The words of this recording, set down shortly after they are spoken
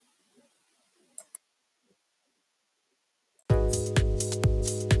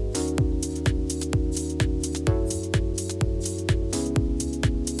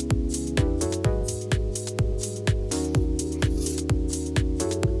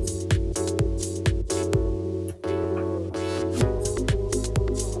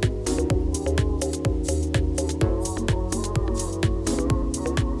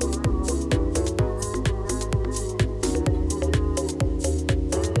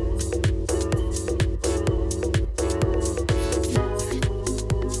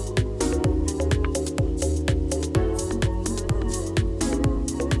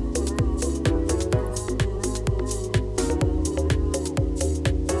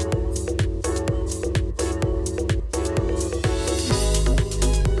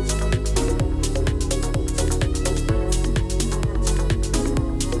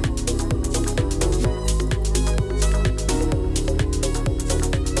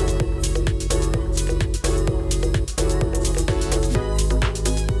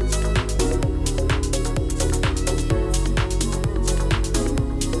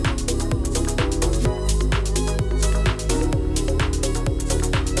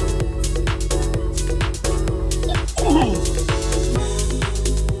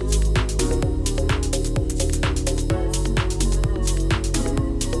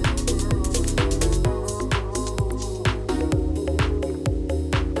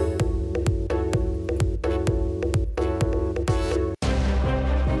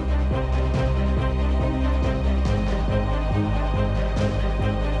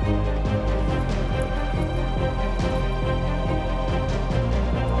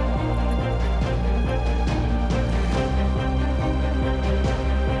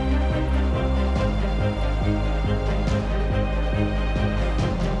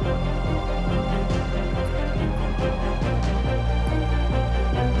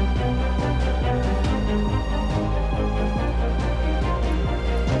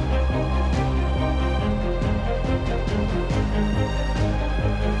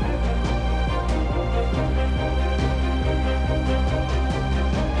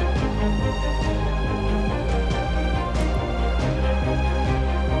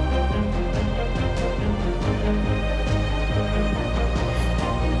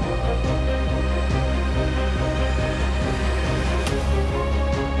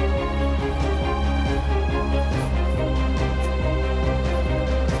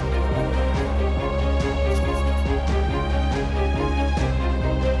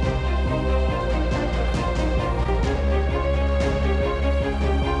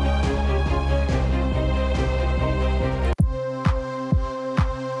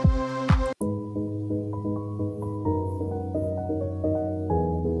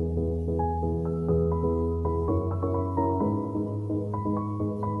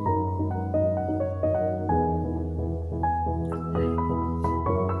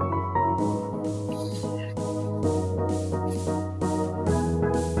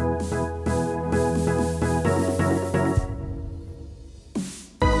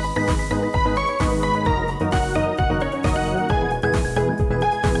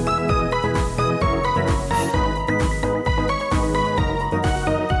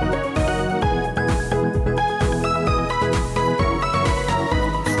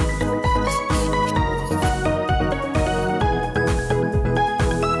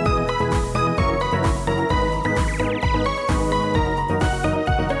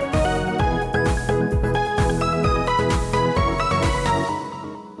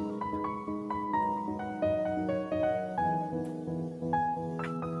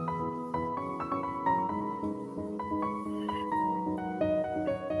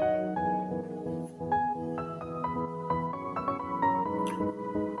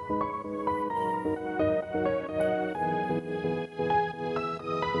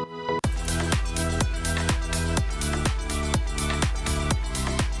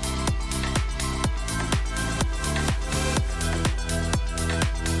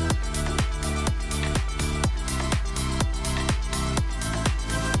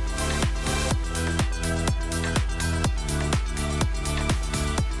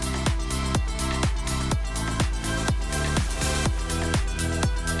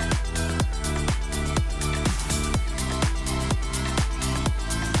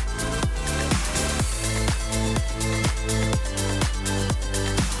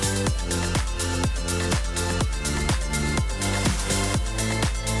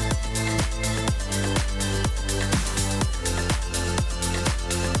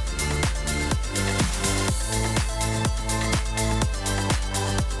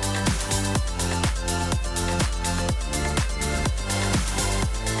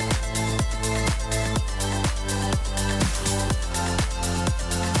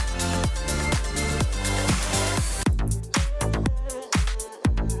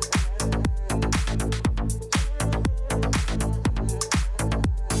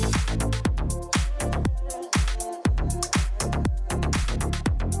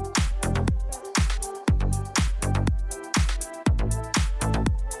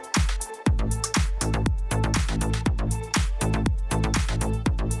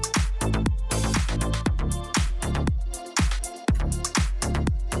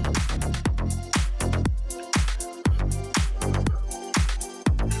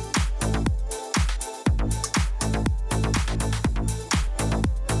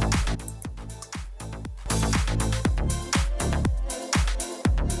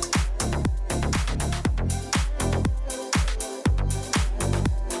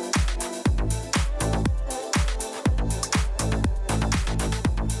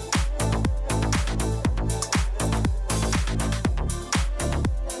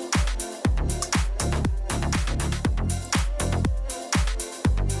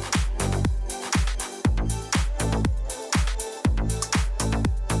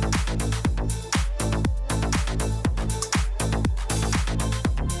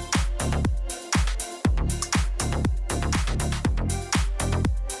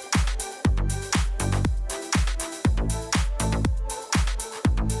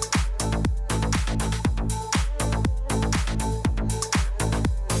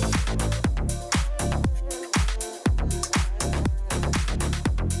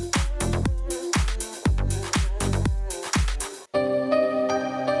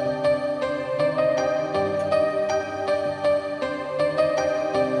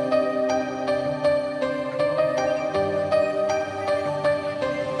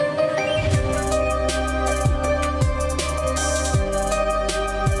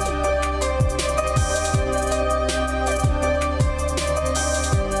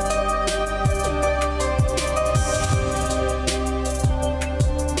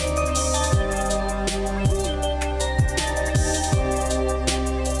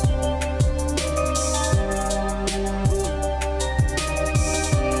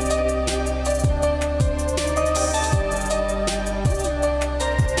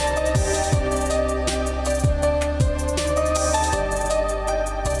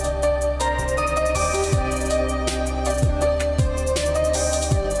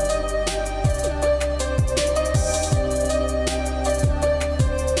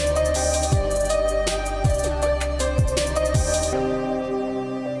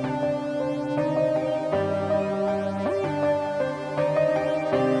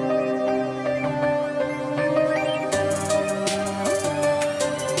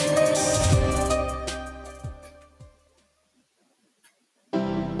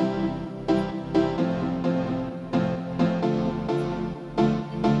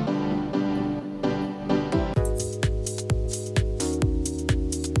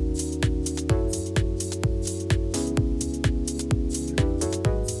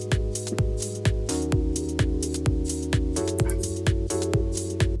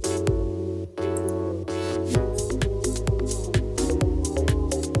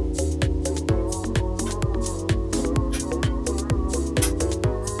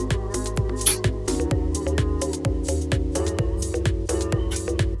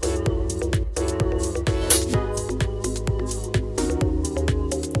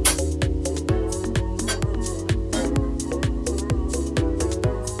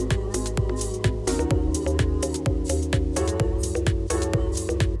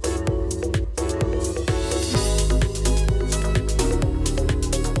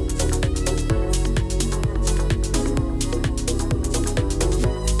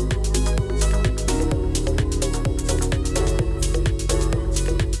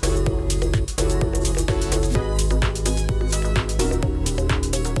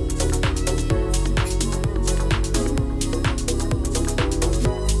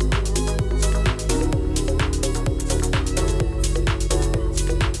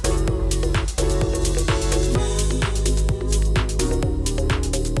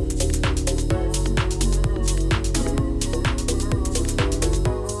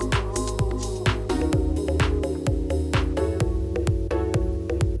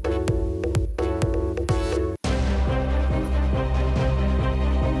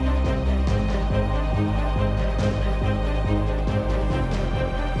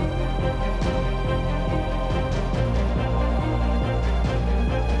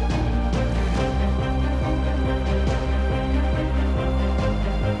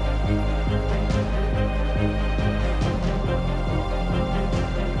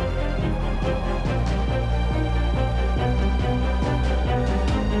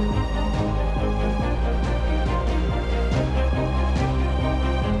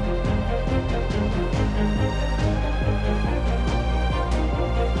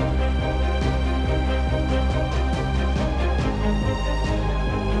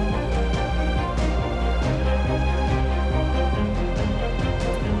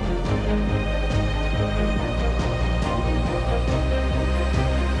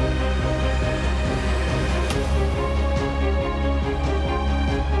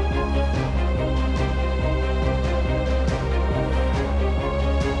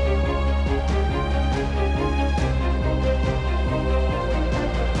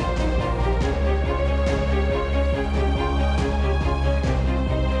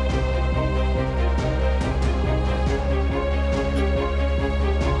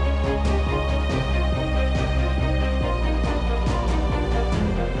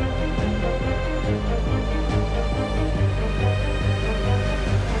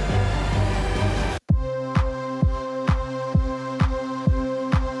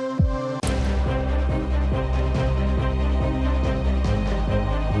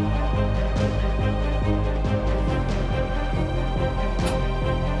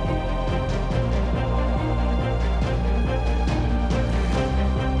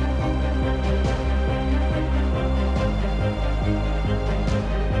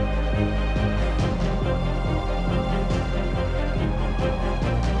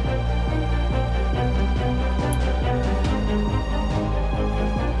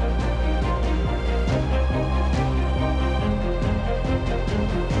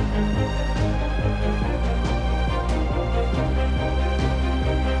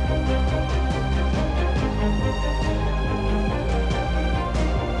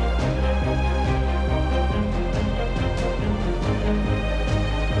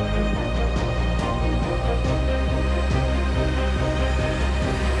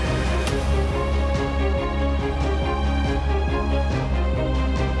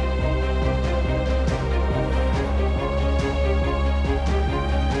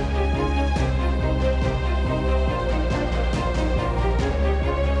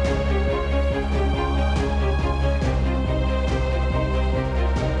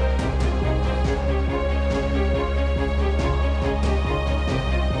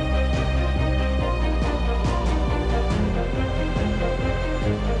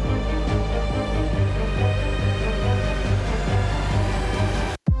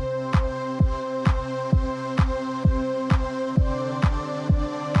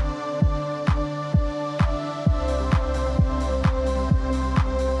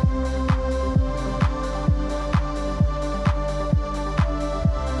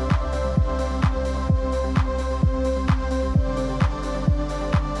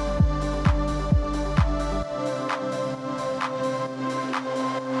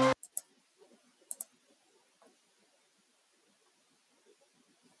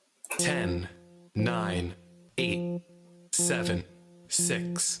10, 9, 8, 7,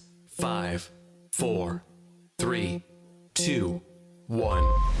 6, 5, 4, 3, 2,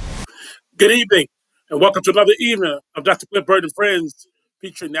 1. Good evening, and welcome to another evening of Dr. Burt and Friends,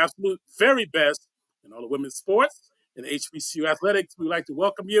 featuring the absolute very best in all the women's sports and HBCU athletics. We'd like to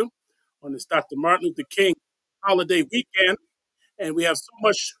welcome you on this Dr. Martin Luther King holiday weekend, and we have so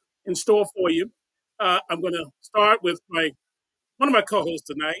much in store for you. I'm going to start with one of my co-hosts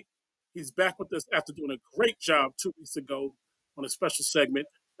tonight. He's back with us after doing a great job 2 weeks ago on a special segment.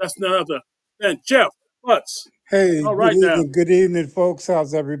 That's none other than Jeff Butts. Hey, All right now. good evening, folks.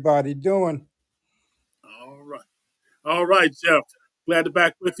 How's everybody doing? All right. All right, Jeff. Glad to be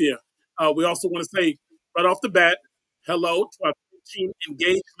back with you. We also want to say right off the bat, hello to our 15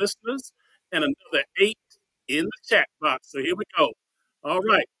 engaged listeners and another 8 in the chat box. So here we go. All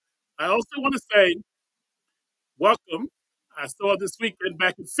right. I also want to say welcome. I saw this weekend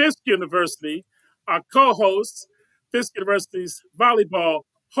back at Fisk University, our co-host, Fisk University's volleyball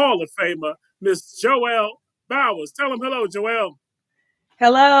Hall of Famer, Miss Joelle Bowers. Tell them hello, Joelle.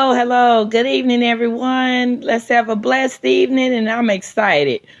 Hello, hello. Good evening, everyone. Let's have a blessed evening, and I'm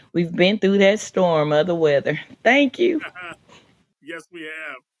excited. We've been through that storm of the weather. Thank you. Yes, we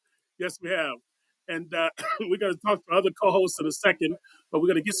have. Yes, we have. And we're going to talk to other co-hosts in a second, but we're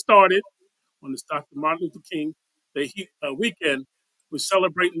going to get started on this Dr. Martin Luther King weekend. We're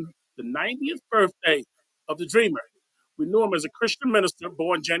celebrating the 90th birthday of the Dreamer. We knew him as a Christian minister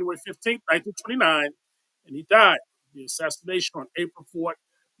born January 15th, 1929, and he died the assassination on April 4th,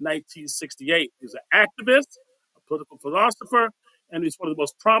 1968. He was an activist, a political philosopher, and he's one of the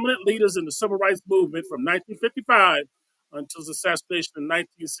most prominent leaders in the civil rights movement from 1955 until his assassination in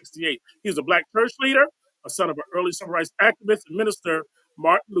 1968. He was a black church leader, a son of an early civil rights activist and minister,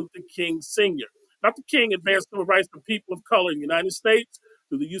 Martin Luther King Sr. Dr. King advanced civil rights for people of color in the United States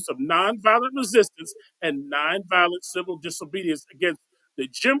through the use of nonviolent resistance and nonviolent civil disobedience against the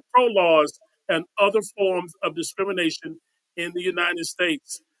Jim Crow laws and other forms of discrimination in the United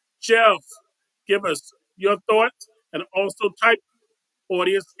States. Jeff, give us your thoughts and also type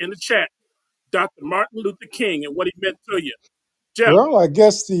audience in the chat. Dr. Martin Luther King and what he meant to you. Jeff. Well, I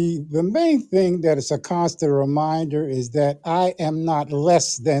guess the main thing that is a constant reminder is that I am not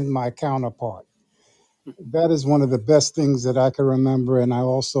less than my counterpart. That is one of the best things that I can remember, and I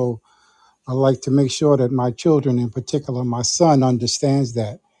like to make sure that my children, in particular my son, understands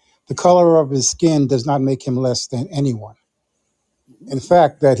that the color of his skin does not make him less than anyone. In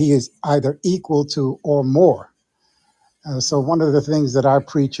fact, that he is either equal to or more. So one of the things that I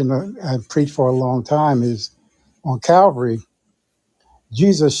preach and I've preached for a long time is on Calvary,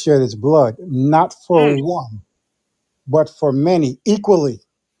 Jesus shed his blood, not for Mm. one, but for many equally.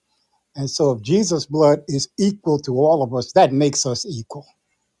 And so if Jesus' blood is equal to all of us, that makes us equal.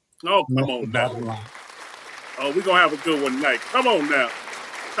 Oh, And come that's the on now. bottom line. Oh, we're going to have a good one tonight. Come on now.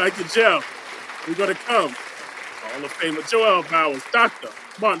 Thank you, Jeff. We're going to come. Hall of Famer Joelle Bowers, Dr.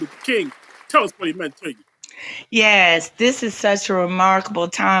 Martin Luther King. Tell us what he meant to you. Yes, this is such a remarkable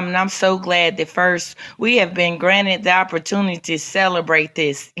time, and I'm so glad that first we have been granted the opportunity to celebrate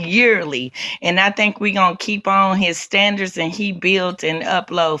this yearly. And I think we're going to keep on his standards and he built and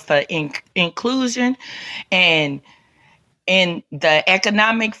upload for inclusion and in the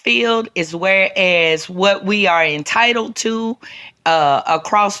economic field is whereas what we are entitled to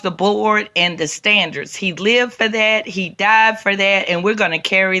across the board and the standards. He lived for that, he died for that, and we're going to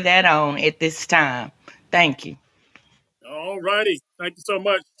carry that on at this time. Thank you. All righty. Thank you so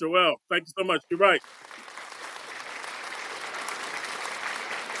much, Joelle. Thank you so much. You're right.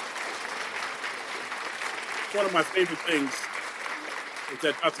 One of my favorite things is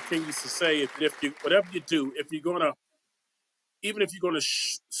that Dr. King used to say is that whatever you do, if you're going to, even if you're going to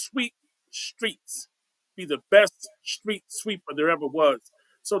sweep streets, be the best street sweeper there ever was.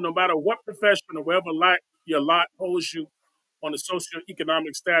 So no matter what profession or wherever your lot holds you on the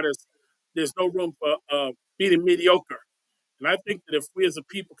socioeconomic status, there's no room for being mediocre. And I think that if we as a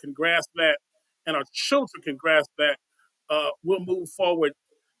people can grasp that and our children can grasp that, we'll move forward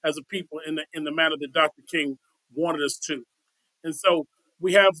as a people in the manner that Dr. King wanted us to. And so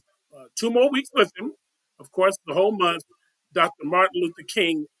we have 2 more weeks with him. Of course, the whole month, Dr. Martin Luther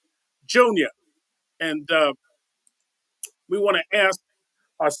King Jr. And we want to ask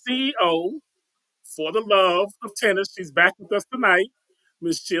our CEO for the love of tennis. She's back with us tonight,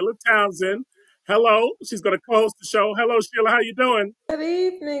 Miss Sheila Townsend. Hello. She's going to co-host the show. Hello, Sheila. How you doing? Good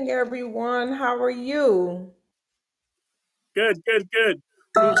evening, everyone. How are you? Good, good, good.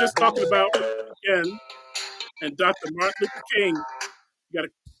 We were just talking about again, and Dr. Martin Luther King. You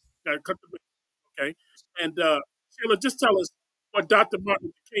gotta cut the okay. And Sheila, just tell us what Dr. Martin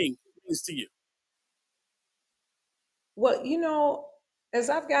Luther King means to you? Well, as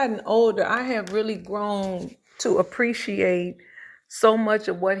I've gotten older, I have really grown to appreciate so much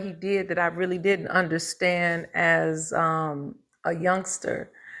of what he did that I really didn't understand as a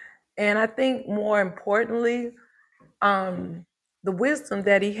youngster. And I think more importantly, um, the wisdom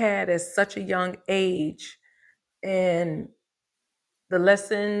that he had at such a young age and the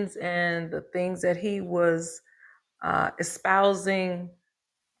lessons and the things that he was espousing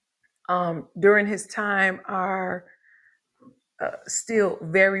during his time are still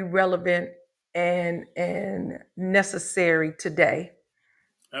very relevant and necessary today.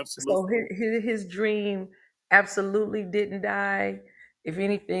 So Absolutely. his dream absolutely didn't die. If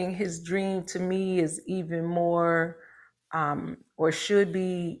anything, his dream to me is even more, or should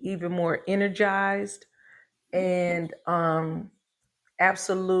be even more energized. And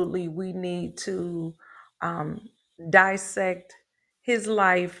absolutely, we need to um, dissect his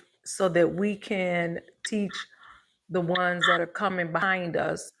life so that we can teach the ones that are coming behind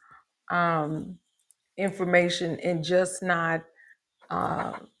us um, information and just not,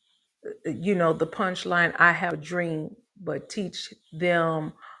 uh, the punchline, I have a dream, but teach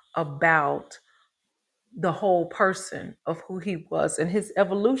them about the whole person of who he was and his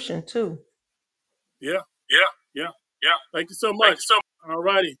evolution too. Yeah, Yeah, yeah. yeah. Thank you so Thank you much. so much. All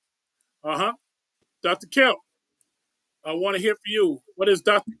righty. Dr. Kemp, I want to hear from you. What does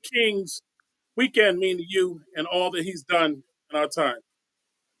Dr. King's weekend mean to you and all that he's done in our time?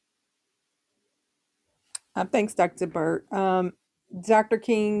 Thanks, Dr. Burt. Dr.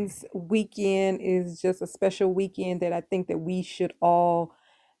 King's weekend is just a special weekend that I think that we should all,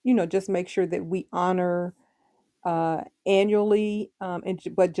 just make sure that we honor annually,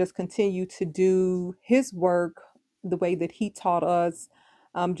 but just continue to do his work the way that he taught us,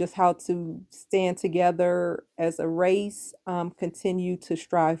 just how to stand together as a race, continue to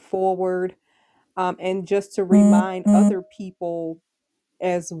strive forward, and just to remind other people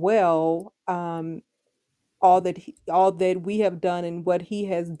as well. All that we have done and what he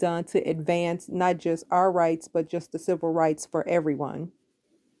has done to advance not just our rights but just the civil rights for everyone.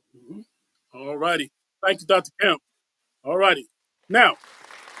 Mm-hmm. All righty. Thank you, Dr. Kemp. All righty. Now,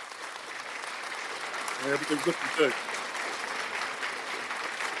 everything's looking good.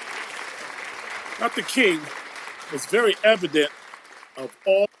 Dr. King was very evident of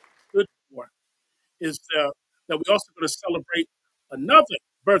all good for is that we're also going to celebrate another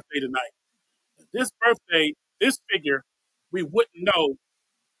birthday tonight. This birthday, this figure, we wouldn't know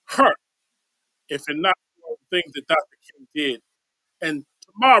her if it not for the things that Dr. King did. And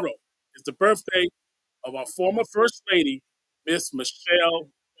tomorrow is the birthday of our former First Lady, Miss Michelle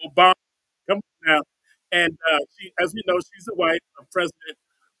Obama. Come on now. And she, as we know, she's the wife of President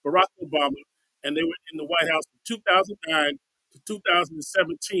Barack Obama, and they were in the White House from 2009 to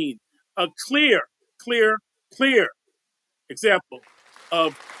 2017. A clear, clear example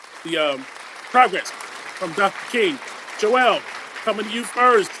of the progress from Dr. King. Joelle, coming to you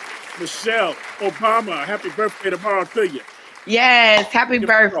first. Michelle Obama, happy birthday tomorrow to you. Yes, happy Give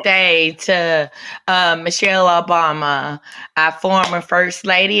it a birthday to Michelle Obama, our former First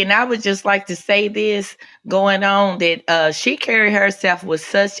Lady. And I would just like to say this going on that she carried herself with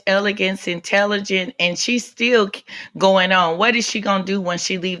such elegance, intelligence, and she's still going on. What is she going to do when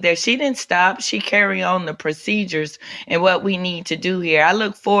she leave there? She didn't stop. She carry on the procedures and what we need to do here. I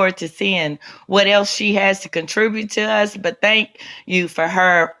look forward to seeing what else she has to contribute to us. But thank you for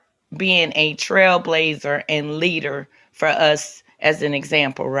her being a trailblazer and leader for us as an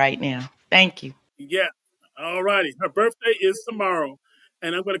example right now. Thank you. Yeah. All righty. Her birthday is tomorrow.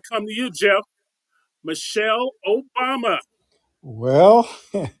 And I'm going to come to you, Jeff. Michelle Obama. Well,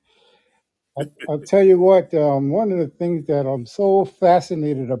 I'll tell you what, one of the things that I'm so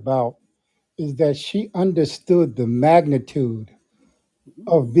fascinated about is that she understood the magnitude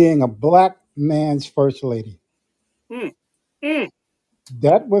of being a black man's first lady. Mm, mm.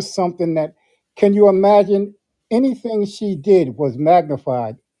 That was something that, can you imagine? Anything she did was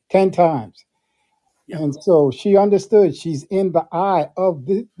magnified 10 times. Yeah. And so she understood she's in the eye of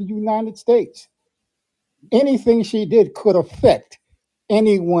the United States. Anything she did could affect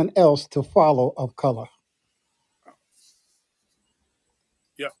anyone else to follow of color.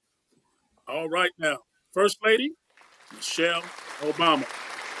 Yeah. All right now. First Lady, Michelle Obama.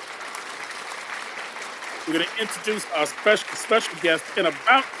 We're going to introduce our special guest in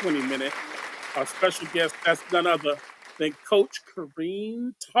about 20 minutes. Our special guest, that's none other than Coach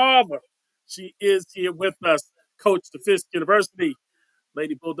Corinne Tarver. She is here with us, Coach the Fisk University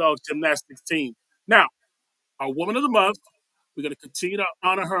Lady Bulldogs gymnastics team. Now, our Woman of the Month, we're going to continue to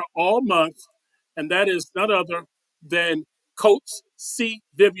honor her all month, and that is none other than Coach C.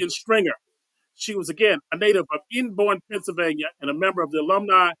 Vivian Stringer. She was, again, a native of Edenborn, Pennsylvania, and a member of the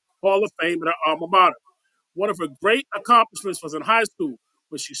Alumni Hall of Fame at her alma mater. One of her great accomplishments was in high school,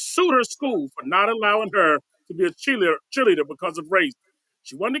 when she sued her school for not allowing her to be a cheerleader because of race.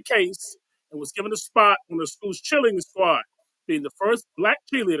 She won the case and was given a spot on the school's cheerleading squad, being the first black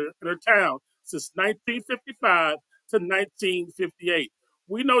cheerleader in her town since 1955 to 1958.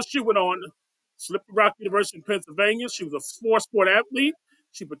 We know she went on to Slippery Rock University in Pennsylvania. She was a four-sport athlete.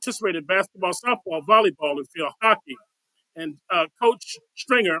 She participated in basketball, softball, volleyball, and field hockey. And Coach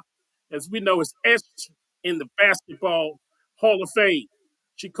Stringer, as we know, is etched in the Basketball Hall of Fame.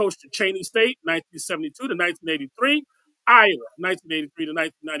 She coached at Cheney State 1972 to 1983, Iowa 1983 to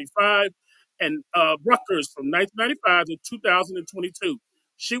 1995, and Rutgers from 1995 to 2022.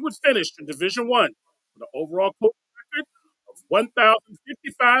 She would finish in Division One with an overall coaching record of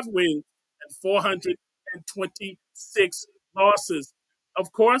 1,055 wins and 426 losses.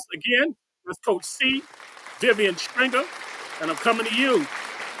 Of course, again, that's Coach C, Vivian Stringer, and I'm coming to you.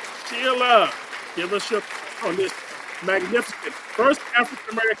 Sheila, give us your thoughts on this magnificent first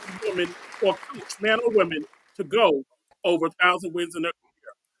African American woman or coach, man or woman, to go over 1,000 wins in her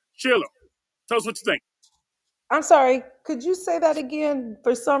career. Sheila, tell us what you think. I'm sorry. Could you say that again?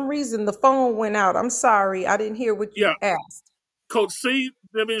 For some reason, the phone went out. I'm sorry. I didn't hear what Yeah, you asked. Coach C,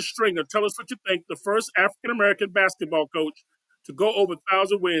 Vivian Stringer, tell us what you think. The first African American basketball coach to go over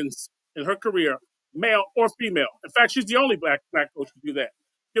 1,000 wins in her career, male or female. In fact, she's the only black coach to do that.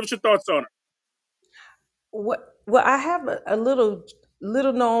 Give us your thoughts on her. Well, I have a little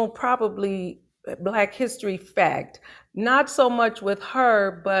known, probably Black history fact. Not so much with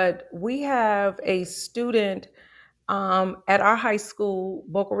her, but we have a student at our high school,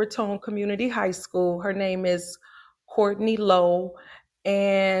 Boca Raton Community High School. Her name is Courtney Lowe,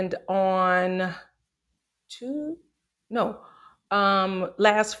 and on two, no,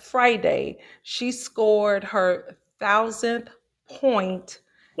 last Friday, she scored her 1,000th point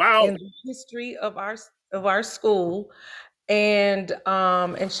Wow. in the history of our school, and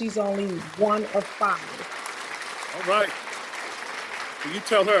she's only one of five. All right. Will you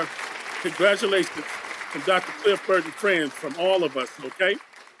tell her congratulations from Dr. Cliff Burt and friends from all of us, okay?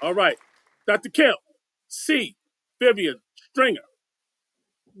 All right. Dr. Kim, C, Vivian Stringer.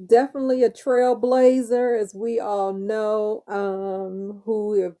 Definitely a trailblazer, as we all know,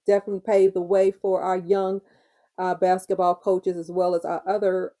 who have definitely paved the way for our young basketball coaches as well as our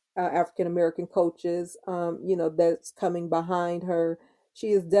other African American coaches, that's coming behind her.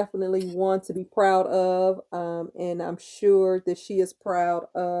 She is definitely one to be proud of, and I'm sure that she is proud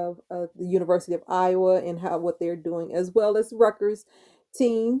of the University of Iowa and how what they're doing, as well as Rutgers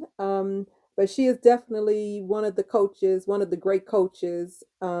team. But she is definitely one of the coaches, one of the great coaches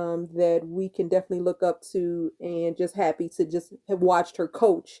that we can definitely look up to, and just happy to just have watched her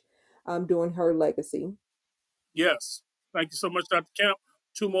coach during her legacy. Yes. Thank you so much, Dr. Kemp.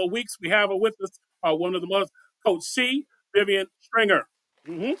 2 more weeks. We have her with us, one of the most, Coach C, Vivian Stringer.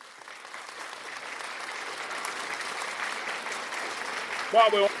 hmm While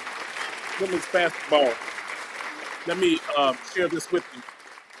we're on women's basketball, let me share this with you.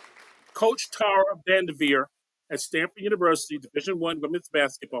 Coach Tara Vanderveer at Stanford University, Division One women's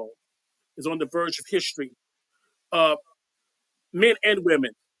basketball, is on the verge of history. Uh, Men and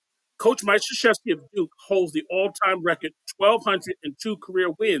women. Coach Mike Krzyzewski of Duke holds the all-time record, 1,202 career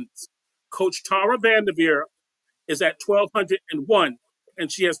wins. Coach Tara Vanderveer is at 1,201,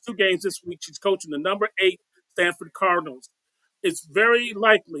 and she has 2 games this week. She's coaching the number 8 Stanford Cardinals. It's very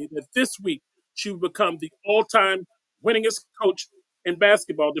likely that this week she will become the all-time winningest coach in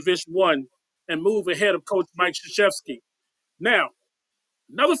basketball, Division One, and move ahead of Coach Mike Krzyzewski. Now,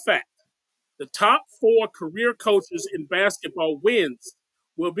 another fact. The top 4 career coaches in basketball wins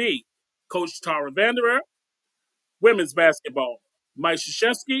will be Coach Tara Vanderer, women's basketball, Mike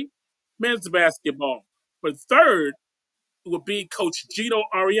Krzyzewski, men's basketball. But third will be Coach Gino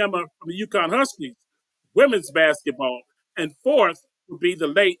Ariema from the UConn Huskies, women's basketball. And fourth will be the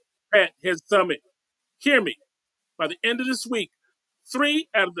late Pat Head Summit. Hear me. By the end of this week, 3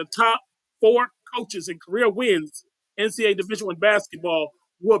 out of the top 4 coaches in career wins NCAA Division I basketball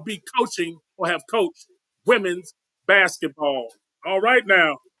will be coaching or have coached women's basketball. All right,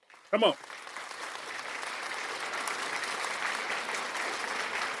 now, come on.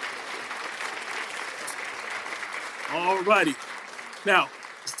 All righty. Now,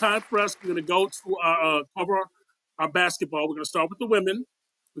 it's time for us. We're going to go to cover our basketball. We're going to start with the women.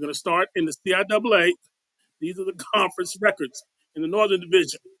 We're going to start in the CIAA. These are the conference records in the Northern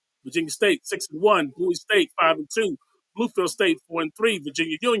Division. Virginia State 6-1, Bowie State 5-2, Bluefield State 4-3,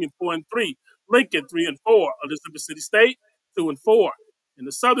 Virginia Union 4-3, Lincoln 3-4, Elizabeth City State 2-4. In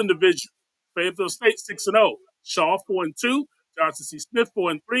the Southern Division, Fayetteville State 6-0, Shaw 4-2, Johnson C. Smith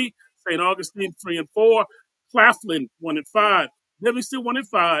 4-3, St. Augustine 3-4, Claflin 1-5, Livingston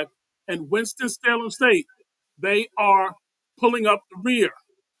 1-5, and Winston-Salem State. They are pulling up the rear.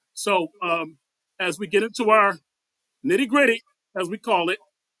 So as we get into our nitty gritty, as we call it,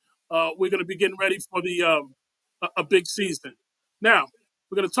 we're going to be getting ready for a big season. Now,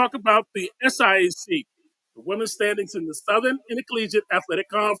 we're going to talk about the SIAC, the women's standings in the Southern Intercollegiate Athletic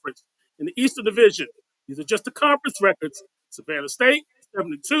Conference. In the Eastern Division, these are just the conference records. Savannah State,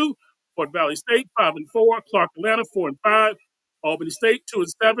 7-2, Fort Valley State, 5-4, Clark Atlanta, 4-5, Albany State,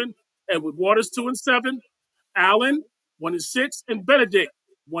 2-7, Edward Waters, 2-7, Allen, 1-6, and Benedict,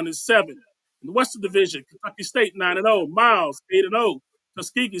 1-7. In the Western Division, Kentucky State 9-0, Miles 8-0,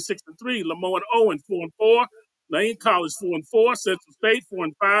 Tuskegee 6-3, Lamont Owen 4-4, Lane College 4-4, Central State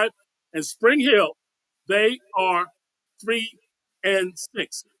 4-5, and Spring Hill, they are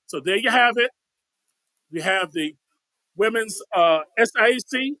 3-6. So there you have it. We have the women's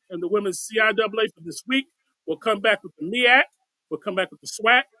SIAC and the women's CIAA for this week. We'll come back with the MEAC. We'll come back with the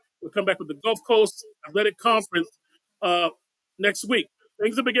SWAC. We'll come back with the Gulf Coast Athletic Conference next week.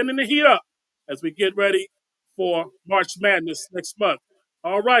 Things are beginning to heat up as we get ready for March Madness next month.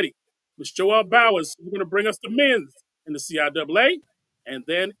 All righty. Ms. Joelle Bowers, we're going to bring us the men's in the CIAA and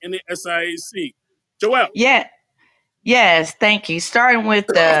then in the SIAC. Joelle. Yeah. Yes, thank you. Starting with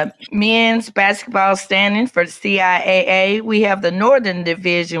the men's basketball standing for the CIAA, we have the Northern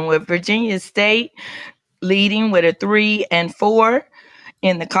Division with Virginia State leading with a 3-4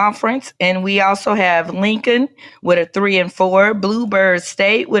 in the conference, and we also have Lincoln with a 3-4, Bluebird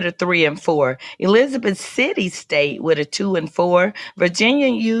State with a 3-4, Elizabeth City State with a 2-4, Virginia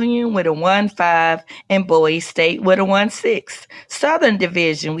Union with a 1-5, and Bowie State with a 1-6. Southern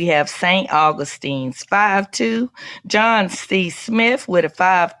Division, we have St. Augustine's 5-2, John C. Smith with a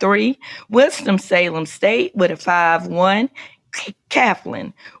 5-3, Winston-Salem State with a 5-1,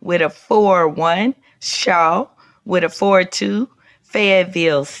 Claflin with a 4-1, Shaw with a 4-2,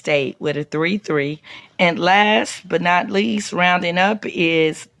 Fayetteville State with a 3-3. And last but not least, rounding up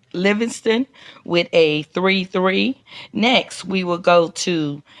is Livingston with a 3-3. Next, we will go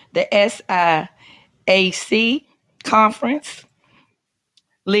to the SIAC conference.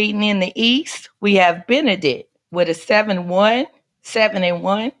 Leading in the East, we have Benedict with a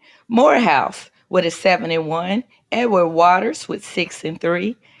 7-1, Morehouse with a 7-1, Edward Waters with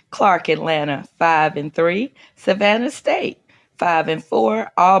 6-3, Clark Atlanta 5-3, Savannah State 5-4,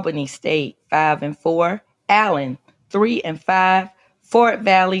 Albany State 5-4, Allen 3-5, Fort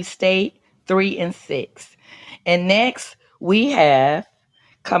Valley State 3-6. And next we have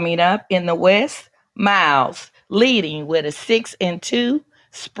coming up in the West, Miles leading with a 6-2,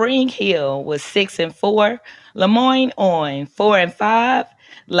 Spring Hill with 6-4, Lemoyne on 4-5,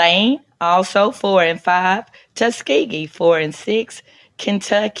 Lane also 4-5, Tuskegee 4-6,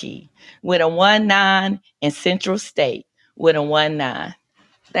 Kentucky with a 1-9, and Central State with a 1-9.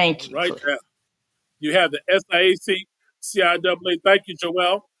 Thank you. Right there. You have the SIAC, CIAA. Thank you,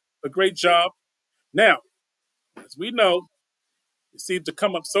 Joelle. A great job. Now, as we know, it seems to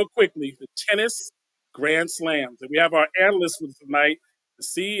come up so quickly, the tennis Grand Slams. And we have our analyst with us tonight, the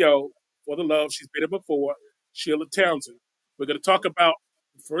CEO for the Love. She's been here before, Sheila Townsend. We're going to talk about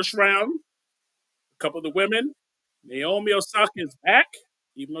the first round, a couple of the women. Naomi Osaka is back.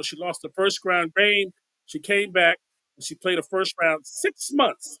 Even though she lost the first round game, she came back and she played the first round 6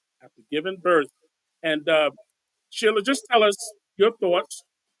 months after giving birth. And Sheila, just tell us your thoughts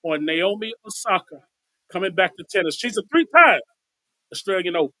on Naomi Osaka coming back to tennis. She's a 3-time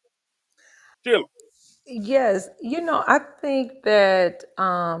Australian Open. Sheila. Yes, I think that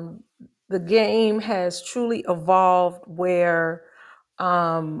the game has truly evolved where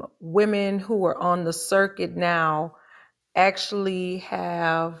women who are on the circuit now actually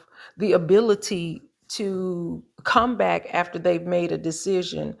have the ability to come back after they've made a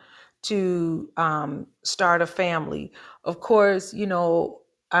decision to start a family. Of course,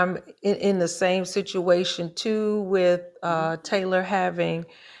 I'm in the same situation too with Taylor having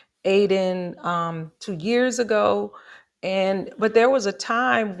Aiden 2 years ago. But there was a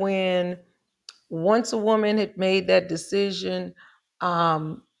time when once a woman had made that decision,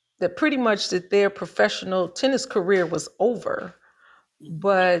 that pretty much that their professional tennis career was over.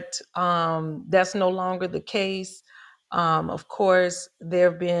 But that's no longer the case. Of course, there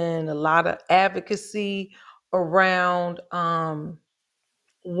have been a lot of advocacy around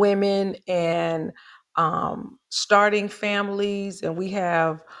women and starting families, and we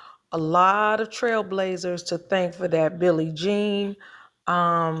have a lot of trailblazers to thank for that. Billie Jean,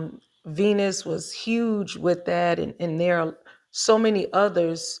 Venus was huge with that, and there are so many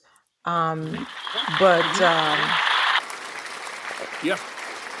others. But Yeah.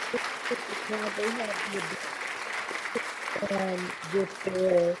 now they have the with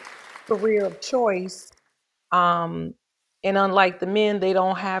their career of choice. Um, and unlike the men, they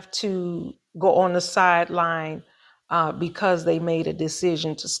don't have to go on the sideline because they made a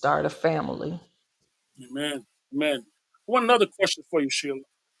decision to start a family. Amen. Amen. One another question for you, Sheila.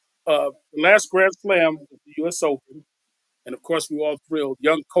 The last Grand Slam of the U.S. Open, and of course, we were all thrilled.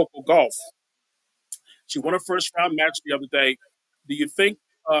 Young Coco Golf. She won her first round match the other day. Do you think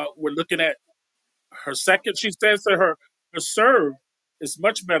we're looking at her second? She says that her serve is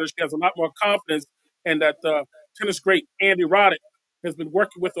much better. She has a lot more confidence, and that tennis great Andy Roddick has been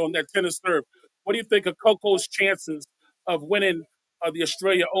working with her on that tennis serve. What do you think of Coco's chances of winning the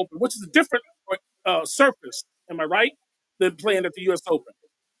Australia Open, which is a different surface? Am I right? Than playing at the U.S. Open,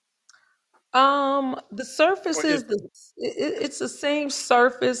 The surface or is is it's the same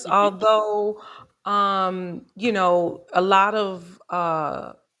surface, it? although you know, a lot of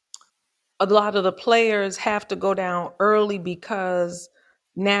the players have to go down early because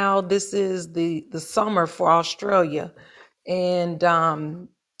now this is the summer for Australia, and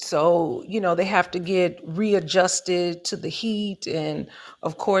so you know they have to get readjusted to the heat and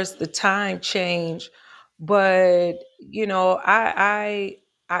of course the time change. But you know, I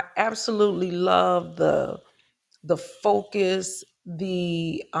absolutely love the focus,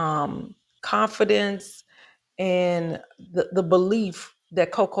 the confidence, and the belief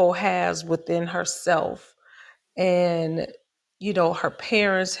that Coco has within herself. And, you know, her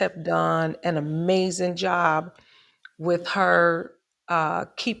parents have done an amazing job with her,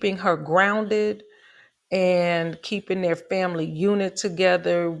 keeping her grounded and keeping their family unit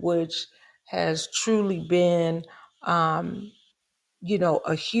together, which has truly been, um, you know,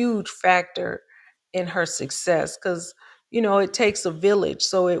 a huge factor in her success. Because, you know, it takes a village.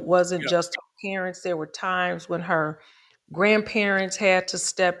 So it wasn't Yeah. just her parents. There were times when her grandparents had to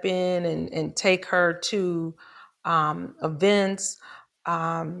step in and take her to events,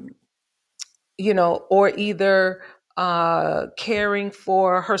 um, you know, or either caring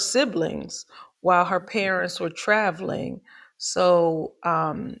for her siblings while her parents were traveling. So,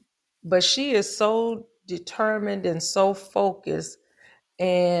 but she is so determined and so focused.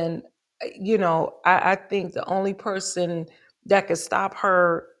 And, you know, I think the only person that could stop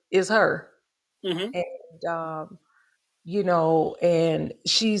her is her. Hmm. And, you know, and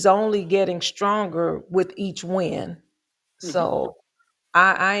she's only getting stronger with each win. Hmm. So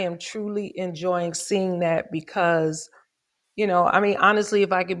I am truly enjoying seeing that because, you know, I mean, honestly,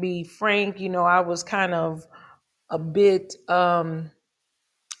 if I could be frank, you know, I was kind of a bit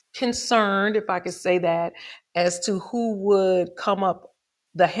concerned, if I could say that, as to who would come up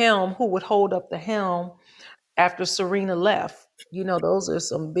the helm, who would hold up the helm after Serena left. You know, those are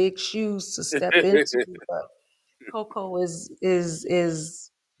some big shoes to step into. But Coco is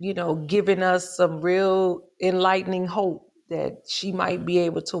you know, giving us some real enlightening hope that she might be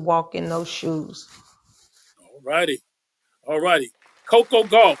able to walk in those shoes. All righty. All righty. Coco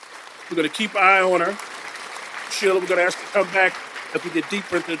Golf. We're going to keep an eye on her. Sheila, we're going to ask you to come back as we get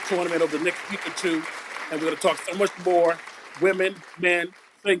deeper into the tournament over the next week or two. And we're going to talk so much more women, men,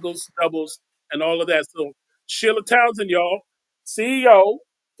 singles, doubles, and all of that. So, Sheila Townsend, y'all, CEO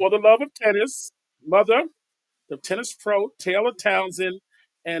for the Love of Tennis, mother, the tennis pro, Taylor Townsend.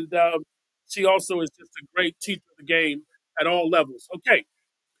 And she also is just a great teacher of the game at all levels. Okay,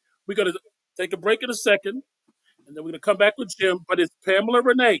 we're going to take a break in a second, and then we're going to come back with Jim. But it's Pamela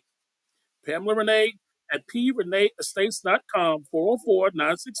Renee. Pamela Renee at preneeestates.com,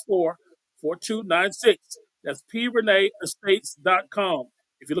 404-964-4296. That's preneeestates.com.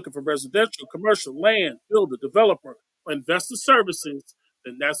 If you're looking for residential, commercial, land, builder, developer, or investor services,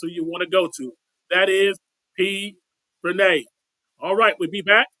 then that's who you want to go to. That is P. Renee. All right, we'll be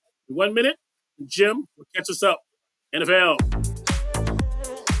back in 1 minute. Jim will catch us up. NFL.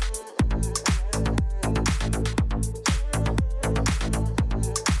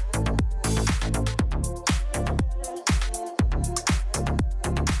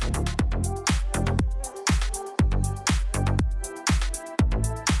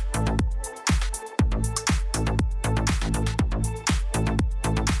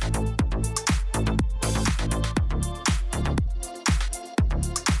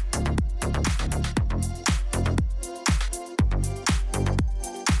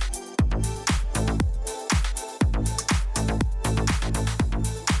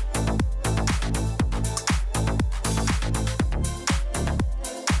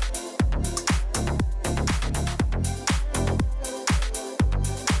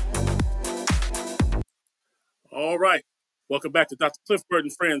 All right. Welcome back to Dr. Cliff Burton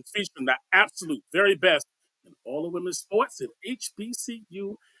Friends, featuring the absolute very best in all of women's sports and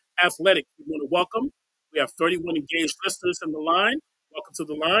HBCU athletics. We want to welcome. We have 31 engaged listeners in the line. Welcome to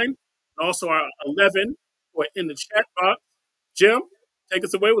the line. And also our 11 who are in the chat box. Jim, take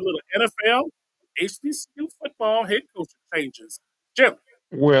us away with a little NFL, HBCU football head coach changes. Jim.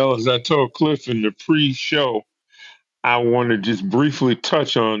 Well, as I told Cliff in the pre-show, I want to just briefly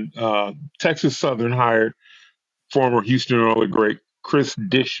touch on Texas Southern hired former Houston Oilers great Chris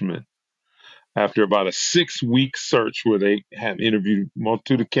Dishman after about a 6-week search where they have interviewed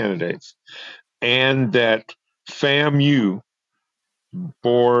multitude of candidates, and that FAMU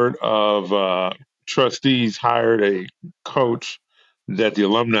board of trustees hired a coach that the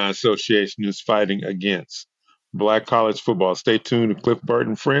Alumni Association is fighting against. Black college football. Stay tuned to Cliff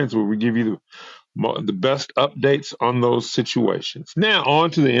Burton Friends, where we give you the best updates on those situations. Now,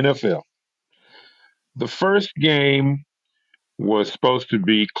 on to the NFL. The first game was supposed to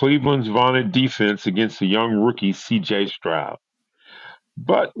be Cleveland's vaunted defense against the young rookie C.J. Stroud.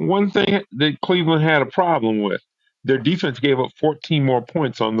 But one thing that Cleveland had a problem with, their defense gave up 14 more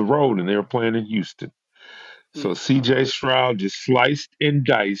points on the road, and they were playing in Houston. So C.J. Stroud just sliced and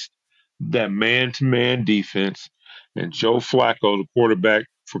diced that man-to-man defense, and Joe Flacco, the quarterback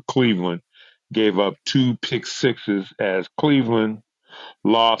for Cleveland, gave up 2 pick sixes as Cleveland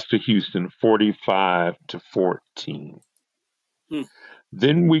lost to Houston 45-14.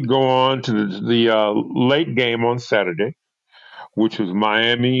 Then we go on to the late game on Saturday, which was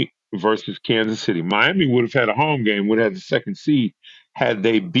Miami versus Kansas City. Miami would have had a home game, would have had the second seed had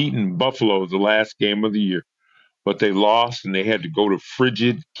they beaten Buffalo the last game of the year. But they lost and they had to go to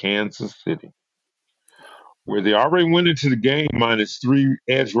frigid Kansas City, where they already went into the game minus 3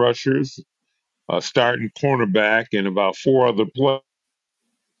 edge rushers, a starting cornerback, and about 4 other players.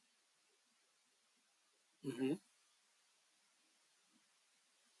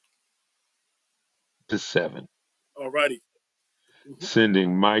 To 7. All righty.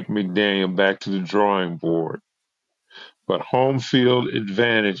 Sending Mike McDaniel back to the drawing board. But home field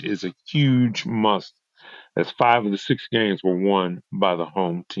advantage is a huge must, as 5 of the 6 games were won by the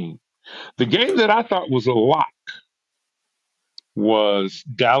home team. The game that I thought was a lock was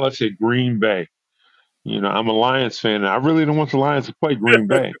Dallas at Green Bay. You know, I'm a Lions fan, and I really don't want the Lions to play Green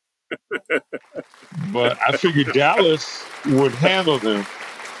Bay. But I figured Dallas would handle them.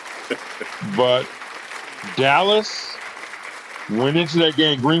 But Dallas went into that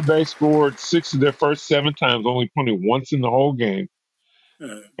game. Green Bay scored 6 of their first 7 times, only punted once in the whole game,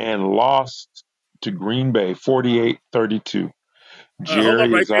 and lost to Green Bay 48-32. Hold up Jerry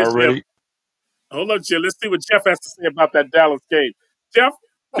right is there, Jim. already. Hold up, Jim. Let's see what Jeff has to say about that Dallas game. Jeff,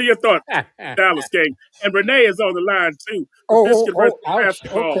 what are your thoughts on the Dallas game? And Renee is on the line, too. The Fisk University ouch.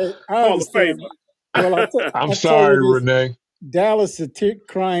 basketball Okay, I Hall of understand. Famer. Well, I'm I tell sorry, you this, Renee. Dallas is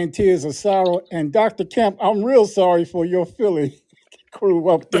crying tears of sorrow. And Dr. Kemp, I'm real sorry for your Philly crew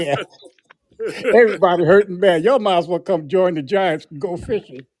up there. Everybody hurting bad. Y'all might as well come join the Giants and go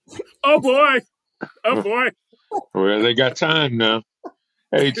fishing. Oh, boy. Oh, boy. Well, they got time now.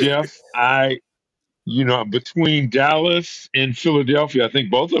 Hey, Jeff, between Dallas and Philadelphia, I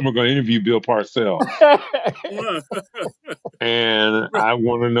think both of them are going to interview Bill Parcells. And I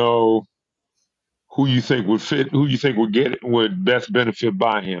want to know who you think would fit, who you think would best benefit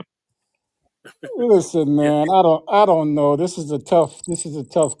by him. Listen, man, I don't know. This is a tough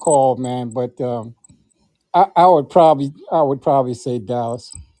call, man. But I would probably say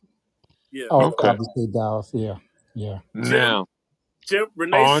Dallas. Yeah. I would Okay. probably say Dallas. Yeah, yeah. Now, Jim,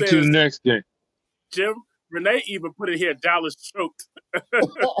 Renee on to the says, next game. Jim, Renee even put in here Dallas choked.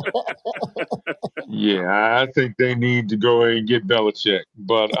 Yeah, I think they need to go ahead and get Belichick.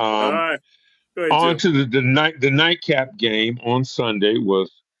 But All right. Go ahead, on Jim. to the nightcap game on Sunday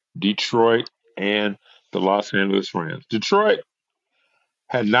was Detroit and the Los Angeles Rams. Detroit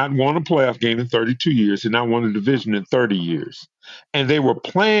had not won a playoff game in 32 years, had not won a division in 30 years. And they were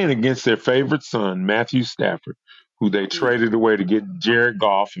playing against their favorite son, Matthew Stafford, who they traded away to get Jared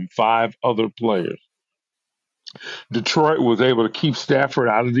Goff and 5 other players. Detroit was able to keep Stafford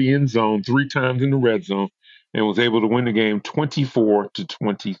out of the end zone 3 times in the red zone and was able to win the game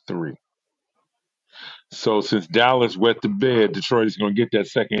 24-23. So since Dallas wet the bed, Detroit is going to get that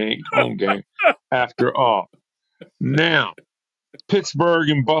second home game after all. Now, Pittsburgh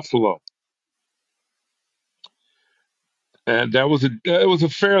and Buffalo. And that was a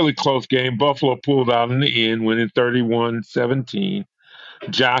fairly close game. Buffalo pulled out in the end, winning 31-17.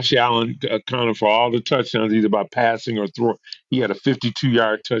 Josh Allen accounted for all the touchdowns, either by passing or throw. He had a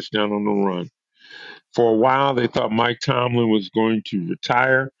 52-yard touchdown on the run. For a while, they thought Mike Tomlin was going to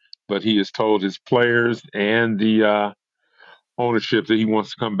retire, but he has told his players and the ownership that he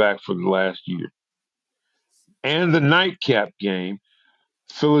wants to come back for the last year. And the nightcap game,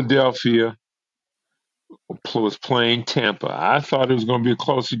 Philadelphia was playing Tampa. I thought it was going to be a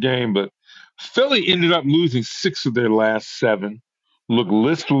closer game, but Philly ended up losing 6 of their last 7, looked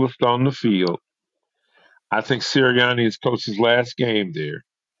listless on the field. I think Sirianni has coached his last game there.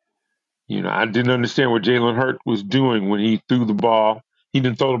 I didn't understand what Jalen Hurts was doing when he threw the ball. He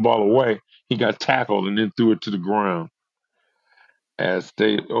didn't throw the ball away. He got tackled and then threw it to the ground.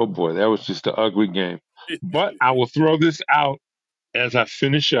 Oh boy, that was just an ugly game. But I will throw this out as I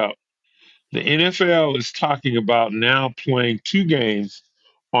finish up. The NFL is talking about now playing 2 games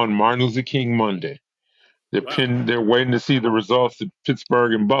on Martin Luther King Monday. Wow. They're waiting to see the results that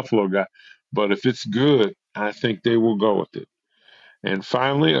Pittsburgh and Buffalo got. But if it's good, I think they will go with it. And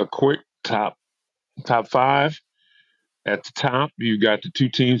finally, a quick top 5. At the top, you got the 2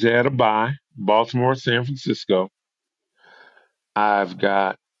 teams that had a bye, Baltimore, San Francisco. I've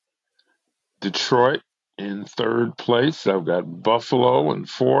got Detroit in 3rd place. I've got Buffalo in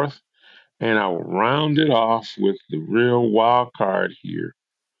 4th. And I'll round it off with the real wild card here,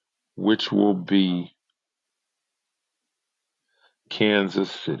 which will be Kansas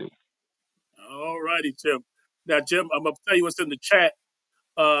City. All righty, Jim. Now, Jim, I'm going to tell you what's in the chat.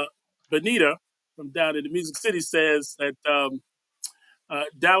 Benita from down in the Music City says that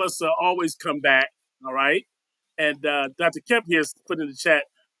Dallas always come back. All right. And Dr. Kemp here put in the chat,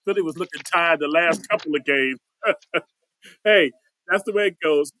 Philly was looking tired the last couple of games. Hey, that's the way it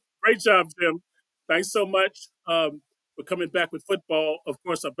goes. Great job, Jim. Thanks so much for coming back with football. Of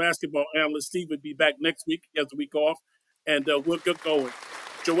course, our basketball analyst, Steve, will be back next week. He has a week off, and we'll get going.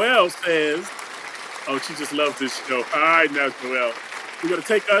 Joelle says, oh, she just loves this show. All right, now, Joelle. We're going to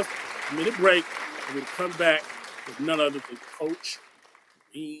take us a minute break, and we'll come back with none other than Coach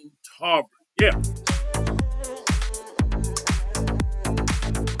Corinne Tarver. Yeah.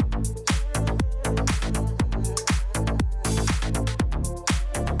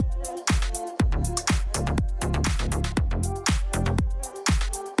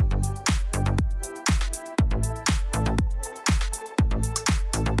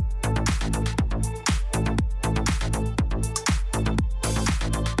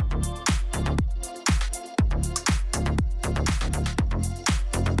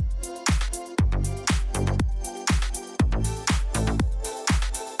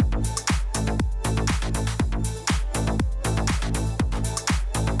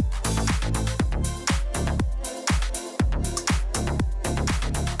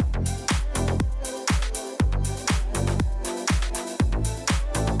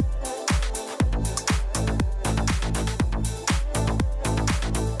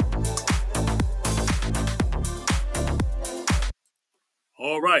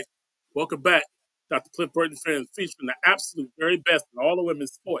 All right. Welcome back. Dr. Cliff Burton fans featuring the absolute very best in all the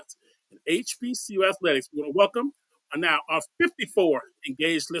women's sports and HBCU athletics. We want to welcome now our 54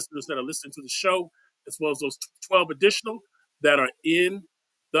 engaged listeners that are listening to the show, as well as those 12 additional that are in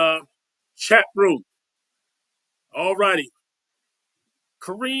the chat room. All righty.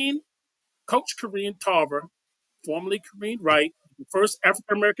 Coach Corinne Tarver, formerly Corinne Wright, the first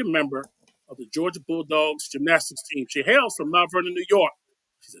African American member of the Georgia Bulldogs gymnastics team. She hails from Mount Vernon, New York.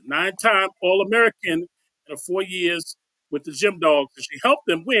 She's a 9-time All-American in her 4 years with the Gym Dogs, and she helped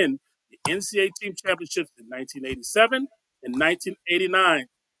them win the NCAA team championships in 1987 and 1989.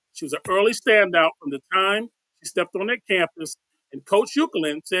 She was an early standout from the time she stepped on that campus, and Coach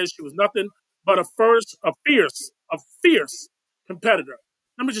Euclid says she was nothing but a fierce competitor.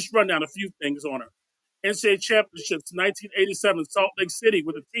 Let me just run down a few things on her. NCAA championships, 1987 Salt Lake City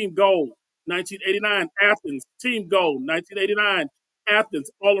with a team gold. 1989 Athens, team gold. 1989 Athens,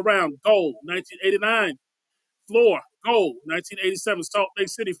 all around gold. 1989 floor, gold. 1987 Salt Lake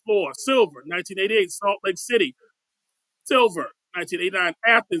City floor, silver. 1988 Salt Lake City, silver. 1989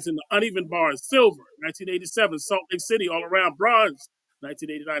 Athens in the uneven bars, silver. 1987 Salt Lake City, all around bronze.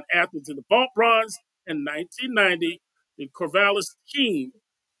 1989 Athens in the vault, bronze. And 1990 the Corvallis team,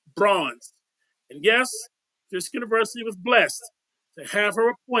 bronze. And yes, Fisk University was blessed to have her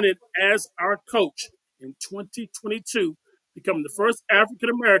appointed as our coach in 2022, becoming the first African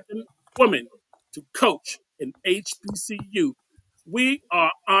American woman to coach an HBCU. We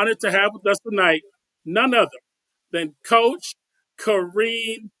are honored to have with us tonight none other than Coach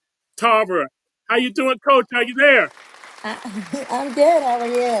Corinne Tarver. How you doing, Coach? How you there? I'm good. How are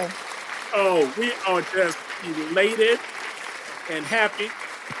you? Oh, we are just elated and happy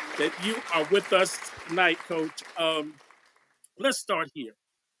that you are with us tonight, Coach. Let's start here.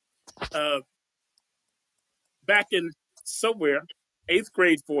 Back in somewhere, 8th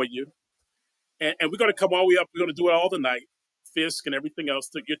grade for you, and we're going to come all the way up. We're going to do it all tonight. Fisk and everything else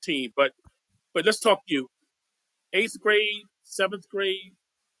to your team. But let's talk you. Eighth grade, seventh grade.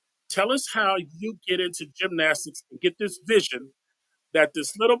 Tell us how you get into gymnastics and get this vision that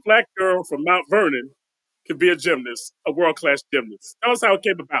this little black girl from Mount Vernon could be a gymnast, a world class gymnast. Tell us how it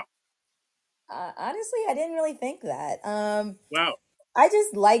came about. Honestly, I didn't really think that. Wow. I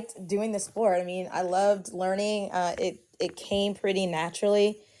just liked doing the sport. I mean, I loved learning. It came pretty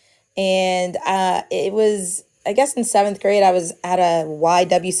naturally, and it was. I guess in seventh grade, I was at a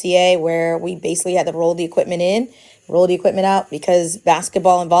YWCA where we basically had to roll the equipment in, roll the equipment out because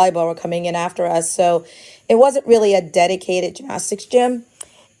basketball and volleyball were coming in after us. So it wasn't really a dedicated gymnastics gym.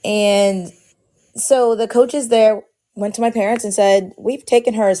 And so the coaches there went to my parents and said, "We've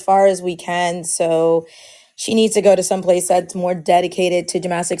taken her as far as we can. So she needs to go to some place that's more dedicated to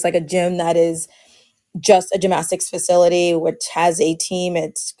gymnastics, like a gym that is just a gymnastics facility, which has a team.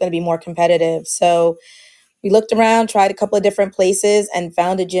 It's going to be more competitive." So we looked around, tried a couple of different places, and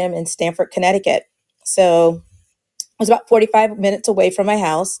found a gym in Stamford, Connecticut. So it was about 45 minutes away from my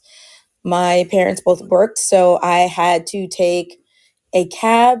house. My parents both worked, so I had to take a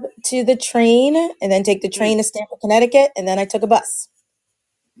cab to the train and then take the Mm, train to Stamford, Connecticut, and then I took a bus.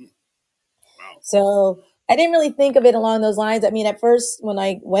 mm, wow. So I didn't really think of it along those lines. I mean, at first, when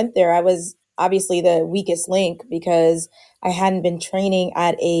I went there, I was obviously the weakest link because I hadn't been training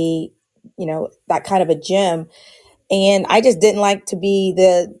at that kind of a gym. And I just didn't like to be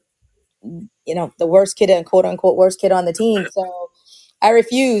the worst kid and quote unquote worst kid on the team. So I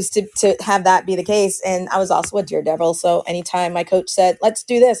refused to have that be the case. And I was also a daredevil. So anytime my coach said, "Let's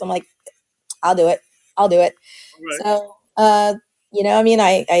do this," I'm like, "I'll do it. I'll do it." All right. So, I mean,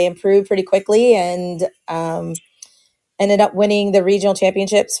 I improved pretty quickly and ended up winning the regional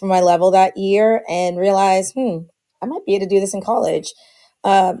championships for my level that year and realized, I might be able to do this in college.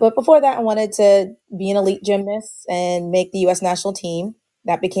 But before that, I wanted to be an elite gymnast and make the U.S. national team.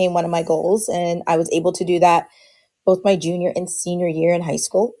 That became one of my goals. And I was able to do that both my junior and senior year in high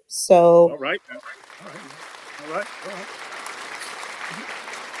school. All So, right. All right. All right. All right. Mhm.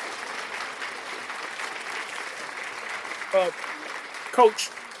 Uh, Coach,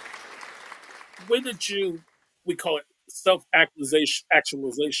 when did you, we call it self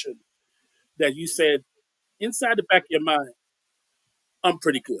actualization, that you said inside the back of your mind, I'm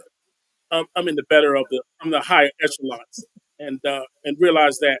pretty good. I'm in the better of I'm the higher echelons, and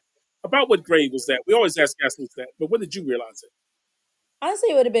realize that about what grade was that? We always ask athletes that, but when did you realize it?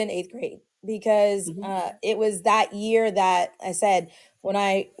 honestly, it would have been eighth grade because Hmm. it was that year that I said when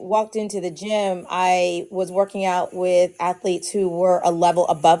I walked into the gym, I was working out with athletes who were a level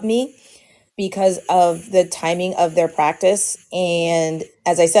above me because of the timing of their practice. And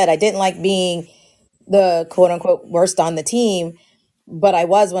as I said, I didn't like being the quote unquote worst on the team, but I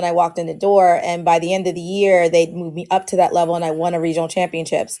was when I walked in the door. And by the end of the year, they'd moved me up to that level and I won a regional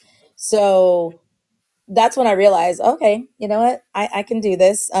championships. So that's when I realized, okay, you know what, I can do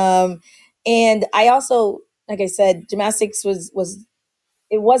this. And I also, like I said, gymnastics was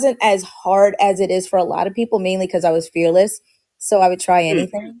it wasn't as hard as it is for a lot of people, mainly because I was fearless. So I would try Mm,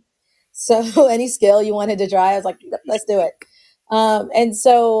 anything. So any skill you wanted to try, I was like, let's do it. And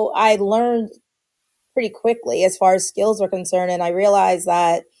so I learned pretty quickly as far as skills were concerned. And I realized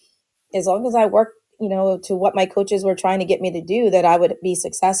that as long as I worked, to what my coaches were trying to get me to do, that I would be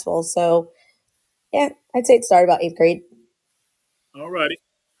successful. So yeah, I'd say it started about eighth grade. all righty.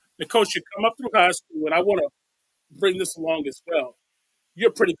 And coach, you come up through high school, and I want to bring this along as well.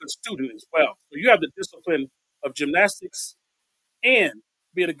 You're a pretty good student as well. So you have the discipline of gymnastics and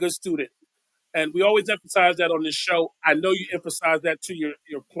being a good student. And we always emphasize that on this show. I know you emphasize that to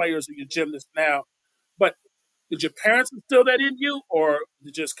your players and your gymnasts now. But did your parents instill that in you, or did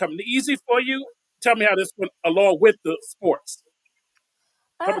it just come easy for you? Tell me how this went along with the sports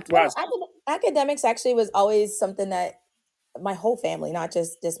coming through high Well, school. academics actually was always something that my whole family, not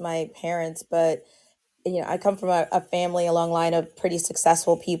just my parents, but I come from a family, a long line of pretty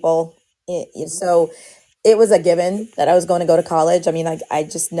successful people. Hmm. So it was a given that I was going to go to college. I mean, I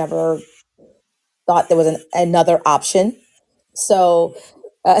just never thought there was another option. So,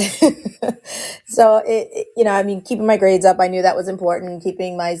 uh, I mean, keeping my grades up, I knew that was important.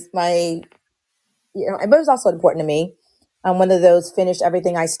 Keeping but it was also important to me. I'm one of those finish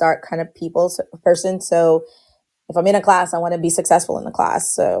everything I start kind of person. So if I'm in a class, I want to be successful in the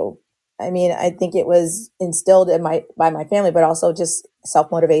class. So, I mean, I think it was instilled by my family, but also just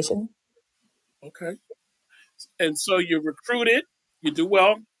self motivation. Okay. And so you're recruited, you do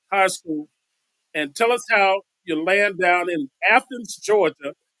well in high school, and tell us how you land down in Athens,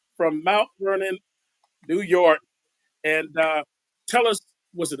 Georgia, from Mount Vernon, New York, and tell us,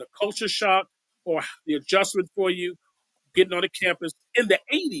 was it a culture shock or the adjustment for you? getting on the campus in the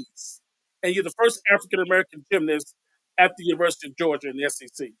 80s, and you're the first African American gymnast at the University of Georgia in the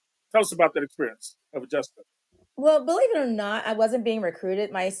SEC. Tell us about that experience of adjustment. Well, believe it or not, I wasn't being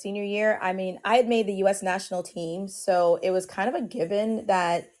recruited my senior year. I mean, I had made the US national team, so it was kind of a given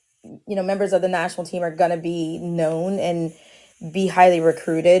that, members of the national team are going to be known and be highly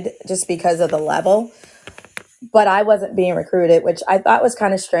recruited just because of the level. But I wasn't being recruited, which I thought was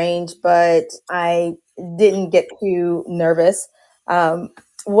kind of strange, but I didn't get too nervous.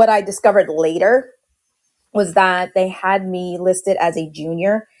 What I discovered later was that they had me listed as a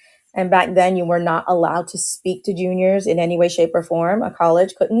junior. And back then, you were not allowed to speak to juniors in any way, shape, or form. A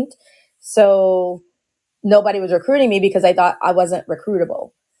college couldn't. So nobody was recruiting me because I thought I wasn't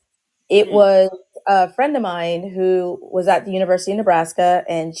recruitable. It Hmm. was a friend of mine who was at the University of Nebraska,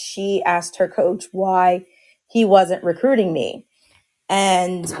 and she asked her coach why he wasn't recruiting me.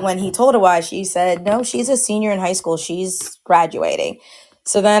 And when he told her why, she said, no, she's a senior in high school. She's graduating.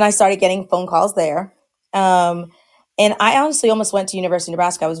 So then I started getting phone calls there. And I honestly almost went to University of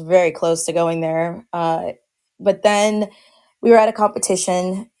Nebraska. I was very close to going there. But then we were at a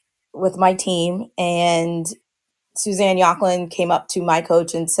competition with my team, and Suzanne Yoklin came up to my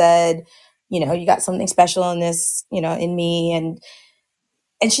coach and said, you got something special in this, in me. And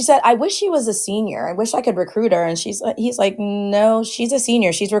she said, I wish she was a senior. I wish I could recruit her. And he's like, no, she's a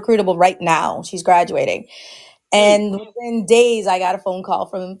senior. She's recruitable right now. She's graduating. Hmm. And within days, I got a phone call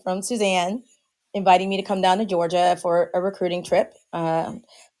from Suzanne inviting me to come down to Georgia for a recruiting trip.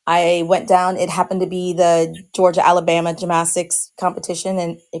 I went down. It happened to be the Georgia Alabama gymnastics competition.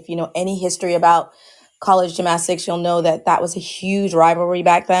 And if you know any history about college gymnastics, you'll know that that was a huge rivalry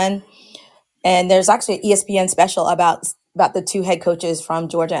back then. And there's actually an ESPN special about the two head coaches from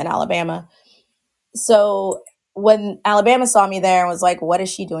Georgia and Alabama. So when Alabama saw me there and was like, what is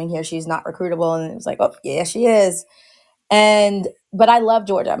she doing here? She's not recruitable. And it was like, oh, yeah, she is. But I love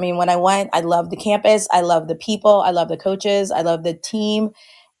Georgia. I mean, when I went, I loved the campus. I loved the people. I loved the coaches. I loved the team.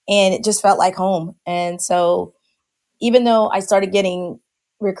 And it just felt like home. And so even though I started getting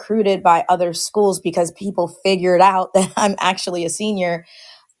recruited by other schools because people figured out that I'm actually a senior,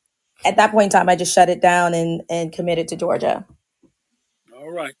 at that point in time, I just shut it down and committed to Georgia.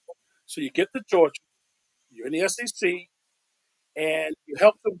 All right. So you get to Georgia, you're in the SEC, and you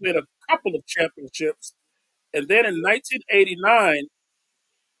helped them win a couple of championships. And then in 1989,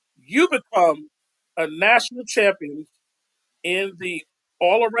 you become a national champion in the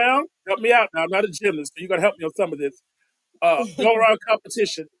all around. Help me out now. I'm not a gymnast, so you got to help me on some of this. The all around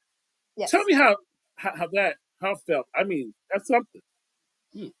competition. Tell Yes. me how that how it felt. I mean, that's something.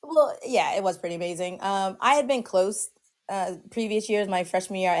 Hmm. Well, yeah, it was pretty amazing. I had been close previous years. My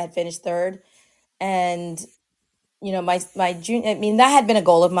freshman year, I had finished third, and my junior. I mean, that had been a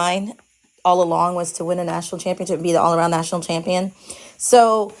goal of mine all along, was to win a national championship and be the all around national champion.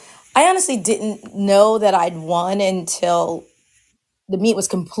 So I honestly didn't know that I'd won until the meet was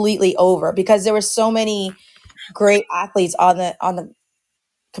completely over, because there were so many great athletes on the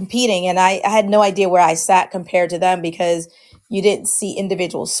competing, and I had no idea where I sat compared to them, because you didn't see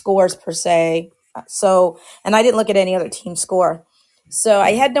individual scores per se. So, and I didn't look at any other team score. So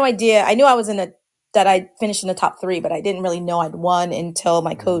I had no idea. I knew I was that I finished in the top three, but I didn't really know I'd won until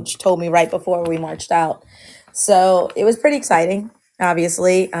my coach told me right before we marched out. So it was pretty exciting,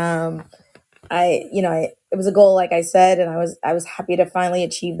 obviously. It was a goal, like I said, and I was happy to finally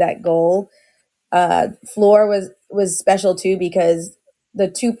achieve that goal. Floor was special too, because the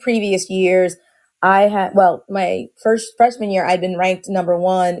two previous years I had, well, my first freshman year I'd been ranked number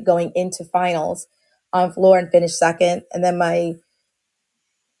one going into finals on floor and finished second, and then my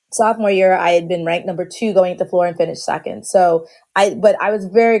sophomore year I had been ranked number two going into floor and finished second. But I was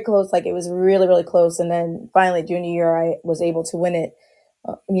very close, like it was really really close, and then finally junior year I was able to win it.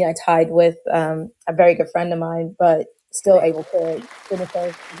 I tied with a very good friend of mine, but still Right. able to finish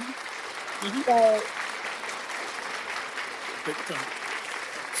those. Hmm. Hmm. So Take your time.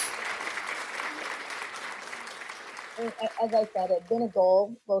 as I said, it had been a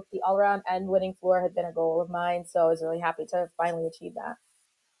goal. Both the all around and winning floor had been a goal of mine. So I was really happy to finally achieve that.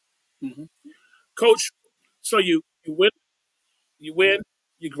 Hmm. Coach, so you win, you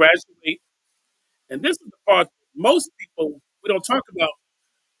graduate, and this is the part most people we don't talk about.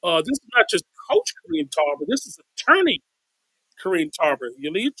 This is not just Coach Corinne Tarver. This is attorney Corinne Tarver.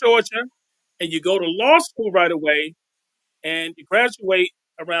 You leave Georgia and you go to law school right away, and you graduate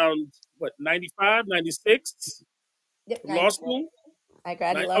around what 95, 96 Yep, from law 96. school. I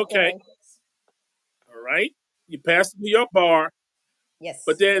graduated last year, Okay, 96. all right. You pass the New York bar, but Yes.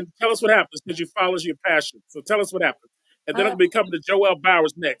 then tell us what happens because you follows your passion. So tell us what happened, and then I'm Uh, gonna be coming to Joel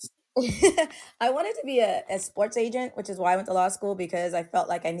Bowers next. I wanted to be a sports agent, which is why I went to law school because I felt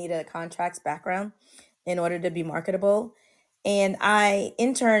like I needed a contracts background in order to be marketable. And I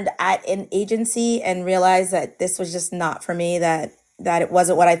interned at an agency and realized that this was just not for me, that it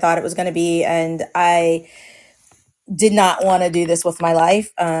wasn't what I thought it was going to be. And I did not want to do this with my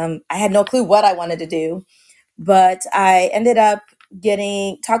life. I had no clue what I wanted to do, but I ended up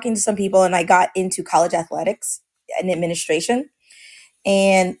talking to some people and I got into college athletics and administration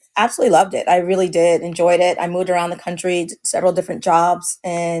and absolutely loved it. I really did enjoyed it. I moved around the country, did several different jobs,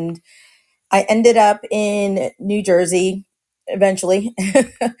 and I ended up in New Jersey eventually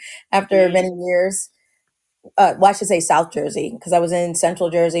after Mm. many years. Well, I should say South Jersey because I was in Central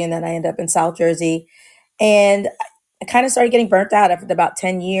Jersey and then I ended up in South Jersey. And I kind of started getting burnt out after about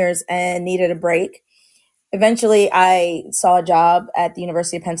 10 years and needed a break. Eventually, I saw a job at the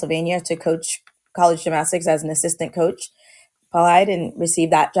University of Pennsylvania to coach college gymnastics as an assistant coach. Applied and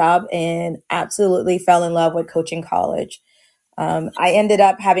received that job and absolutely fell in love with coaching college. I ended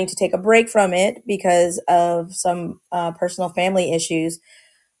up having to take a break from it because of some personal family issues.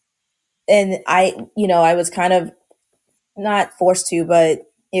 And I was kind of not forced to, but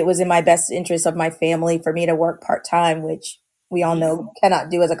it was in my best interest of my family for me to work part time, which we all Mm. know cannot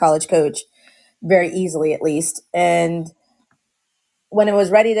do as a college coach very easily, at least. And when it was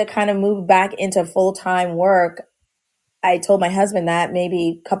ready to kind of move back into full time work, I told my husband that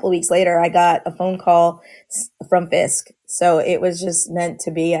maybe a couple of weeks later, I got a phone call from Fisk. So it was just meant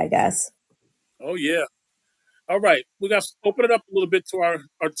to be, I guess. Oh yeah. All right. We got to open it up a little bit to our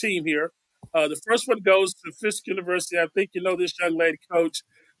team here. The first one goes to Fisk University. I think you know this young lady, Coach,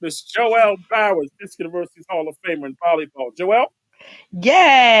 Miss Joelle Bowers, Fisk University's Hall of Famer in volleyball. Joelle?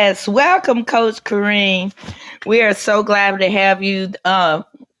 Yes, welcome, Coach Corinne. We are so glad to have you.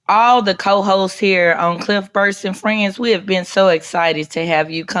 All the co-hosts here on Cliff Burst and Friends, we have been so excited to have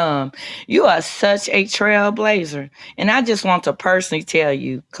you come. You are such a trailblazer. And I just want to personally tell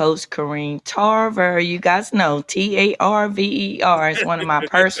you, Coach Corinne Tarver, you guys know Tarver is one of my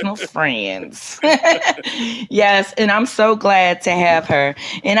personal friends. Yes, and I'm so glad to have her.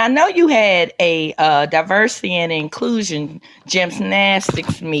 And I know you had a diversity and inclusion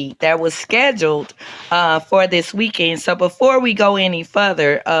gymnastics meet that was scheduled for this weekend. So before we go any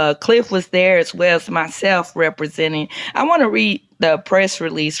further, Cliff was there as well as myself representing. I want to read the press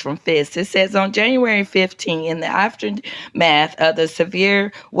release from Fisk. It says on January 15, in the aftermath of the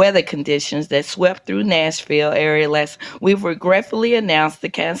severe weather conditions that swept through Nashville area last, we've regretfully announced the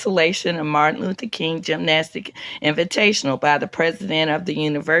cancellation of Martin Luther King Gymnastic Invitational by the president of the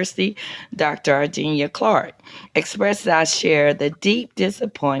university, Dr. Argenia Clark. Expressed I share the deep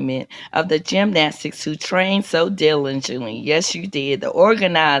disappointment of the gymnastics who trained so diligently. Yes, you did. The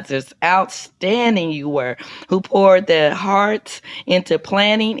organizers, outstanding you were, who poured their hearts into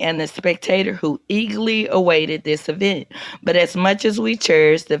planning, and the spectator who eagerly awaited this event. But as much as we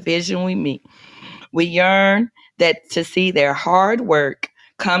cherish the vision we meet, we yearn that to see their hard work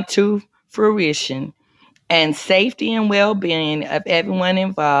come to fruition, and safety and well-being of everyone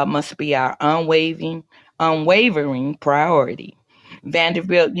involved must be our unwavering priority.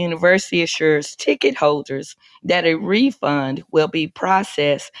 Vanderbilt University assures ticket holders that a refund will be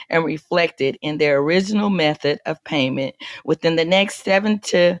processed and reflected in their original method of payment within the next 7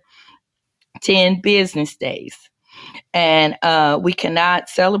 to 10 business days. And we cannot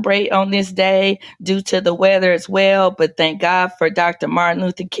celebrate on this day due to the weather as well. But thank God for Dr. Martin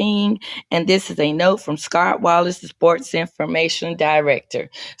Luther King. And this is a note from Scott Wallace, the Sports Information Director.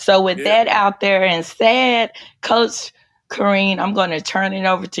 So with Yeah. that out there and said, Coach Corrine, I'm going to turn it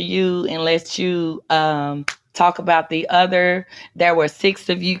over to you and let you talk about the other. There were 6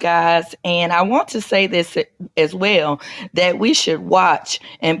 of you guys. And I want to say this as well, that we should watch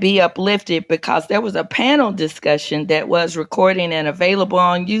and be uplifted because there was a panel discussion that was recorded and available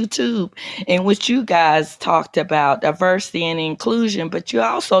on YouTube in which you guys talked about diversity and inclusion, but you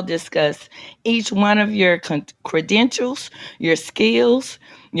also discussed each one of your credentials, your skills,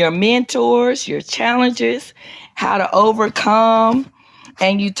 your mentors, your challenges, how to overcome,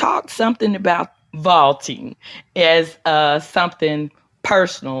 and you talked something about vaulting as something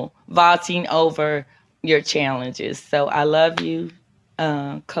personal, vaulting over your challenges. So I love you,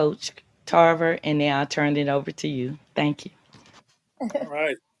 Coach Tarver, and now I'll turn it over to you. Thank you. All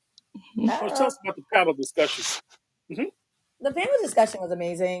right. Coach, tell Uh, us about the panel discussion. Hmm. the panel discussion was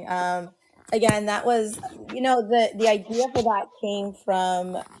amazing. Again, that was, the idea for that came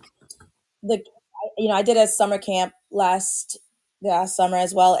from the, I did a summer camp last summer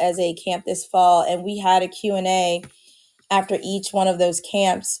as well as a camp this fall, and we had a Q&A after each one of those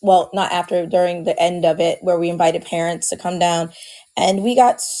camps. Well, not after, during the end of it, where we invited parents to come down. And we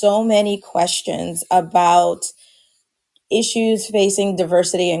got so many questions about issues facing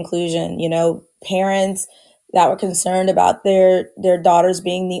diversity and inclusion, parents that were concerned about their daughters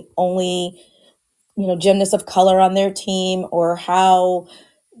being the only, gymnast of color on their team, or how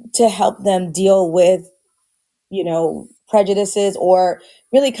to help them deal with, prejudices, or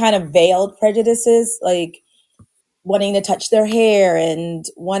really kind of veiled prejudices, like wanting to touch their hair and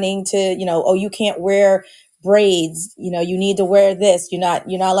wanting to, oh, you can't wear braids, you need to wear this, you're not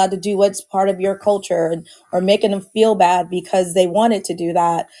allowed to do what's part of your culture, or making them feel bad because they wanted to do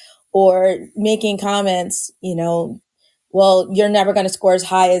that, or making comments, well, you're never going to score as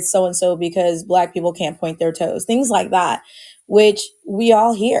high as so and so because Black people can't point their toes, things like that, which we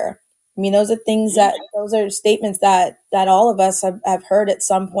all hear. I mean, those are statements that all of us have heard at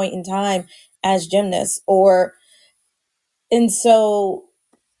some point in time as gymnasts. And so,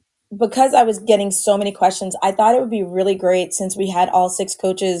 because I was getting so many questions, I thought it would be really great, since we had all 6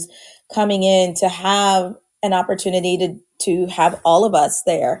 coaches coming in, to have an opportunity to have all of us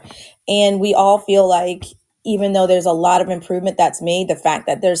there. And we all feel like, even though there's a lot of improvement that's made, the fact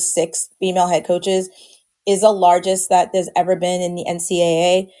that there's 6 female head coaches is the largest that there's ever been in the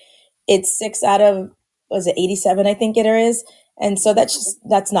NCAA. It's 6 out of, was it 87, I think it is. And so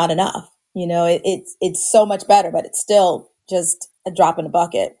that's not enough. It's so much better, but it's still just a drop in the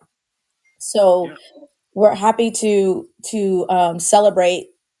bucket. So Yeah. we're happy to celebrate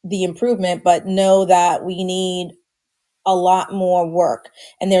the improvement, but know that we need a lot more work,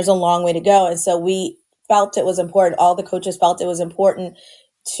 and there's a long way to go. And so we felt it was important. All the coaches felt it was important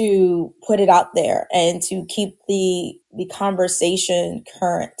to put it out there and to keep the conversation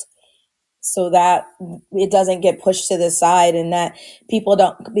current, so that it doesn't get pushed to the side, and that people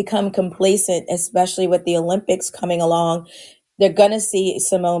don't become complacent, especially with the Olympics coming along. They're going to see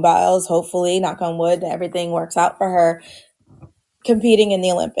Simone Biles, hopefully, knock on wood, everything works out for her, competing in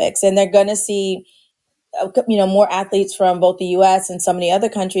the Olympics. And they're going to see, more athletes from both the US and so many other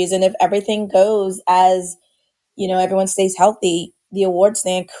countries. And if everything goes as, everyone stays healthy, the award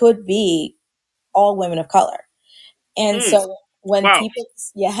stand could be all women of color. And Mm. so when Wow. people,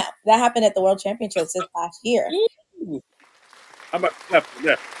 yeah, that happened at the World Championships this past year. Ooh. I'm about to clap for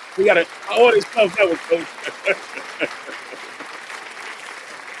that. We got to, our audience loves that one, Coach.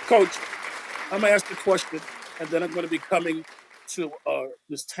 Coach, I'm going to ask the question, and then I'm going to be coming to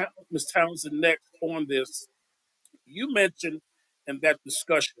Miss Townsend next on this. You mentioned in that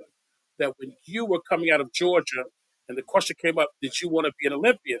discussion that when you were coming out of Georgia and the question came up, did you want to be an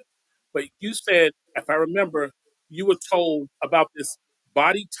Olympian? But you said, if I remember, you were told about this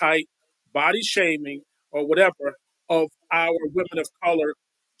body type, body shaming, or whatever of our women of color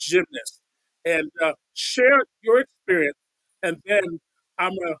gymnasts. And share your experience. And then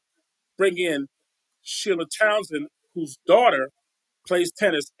I'm going to bring in Sheila Townsend, whose daughter plays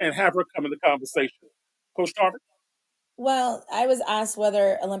tennis, and have her come in the conversation. Coach Tarver? Well, I was asked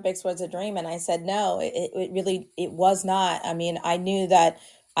whether Olympics was a dream, and I said no. It really, it was not. I mean, I knew that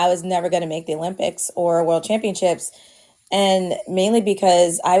I was never going to make the Olympics or World Championships, and mainly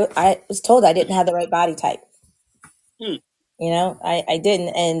because I was told I didn't have the right body type. Hmm. I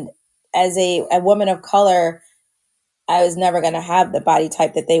didn't, and as a woman of color, I was never going to have the body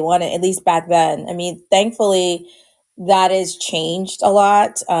type that they wanted, at least back then. I mean, thankfully, that has changed a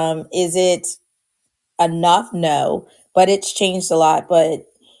lot. Is it enough? No, but it's changed a lot. But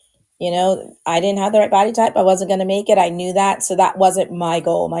I didn't have the right body type. I wasn't going to make it. I knew that. So that wasn't my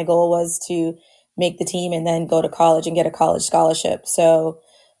goal. My goal was to make the team and then go to college and get a college scholarship. So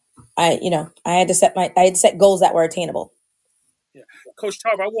I had to set goals that were attainable. Yeah. Coach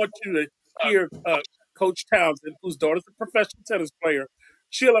Tarver, I want you to hear Coach Townsend, whose daughter's a professional tennis player.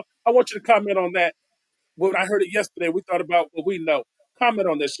 Sheila, I want you to comment on that. When I heard it yesterday, we thought about what we know. Comment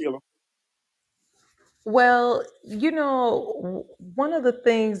on that, Sheila. Well, one of the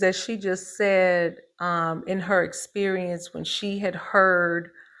things that she just said in her experience when she had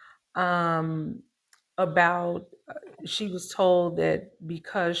heard um, about, she was told that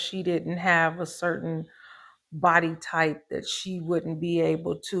because she didn't have a certain body type, that she wouldn't be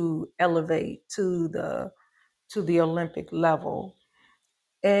able to elevate to the Olympic level.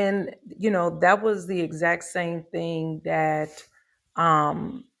 And that was the exact same thing that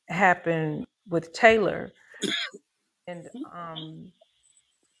happened with Taylor. And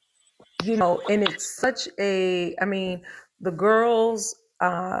and it's such a, I mean, the girls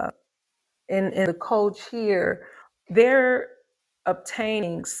and the coach here, they're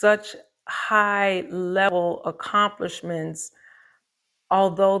obtaining such high level accomplishments,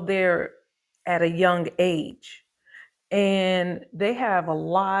 although they're at a young age. and they have a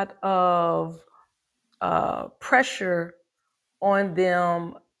lot of pressure on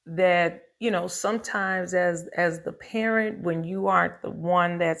them that, sometimes as the parent, when you aren't the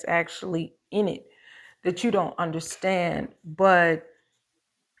one that's actually in it, that you don't understand. But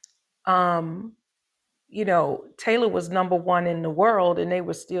um Taylor was number one in the world, and they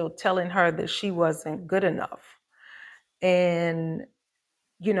were still telling her that she wasn't good enough. And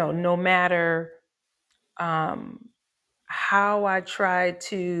no matter um how I tried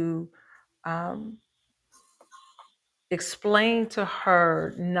to um explain to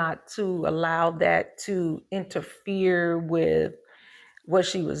her not to allow that to interfere with what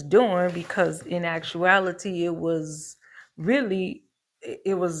she was doing, because in actuality it was really,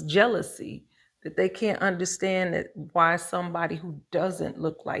 it was jealousy, that they can't understand that why somebody who doesn't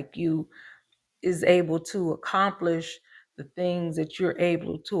look like you is able to accomplish the things that you're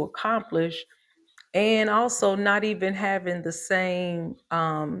able to accomplish, and also not even having the same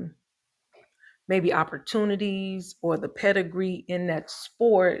maybe opportunities or the pedigree in that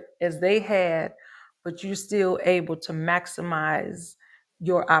sport as they had, but you're still able to maximize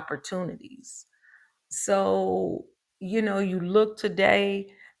your opportunities. So, you look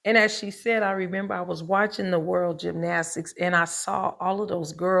today, and as she said, I remember I was watching the World Gymnastics and I saw all of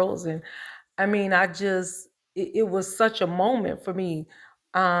those girls. And I mean, it was such a moment for me.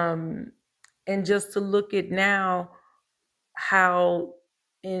 Um, and just to look at now how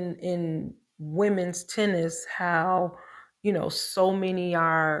in women's tennis, how so many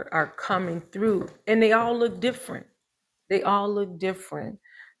are coming through, and they all look different. They all look different.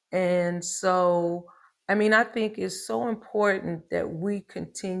 And so, I mean, I think it's so important that we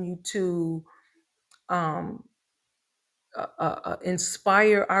continue to um,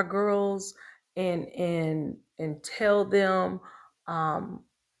 inspire our girls, and tell them um,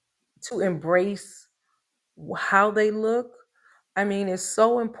 to embrace how they look. I mean, it's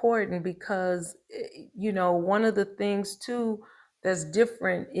so important because, one of the things too that's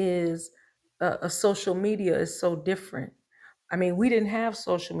different is a social media is so different. I mean, we didn't have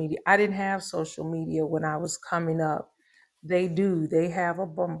social media. I didn't have social media when I was coming up. They do. They have a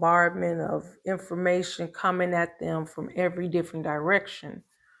bombardment of information coming at them from every different direction.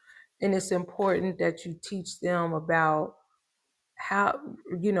 And it's important that you teach them about how,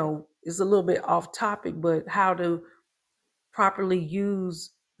 it's a little bit off topic, but how to properly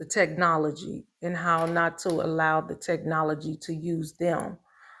use the technology and how not to allow the technology to use them.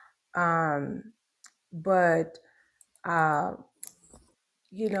 Um, but uh,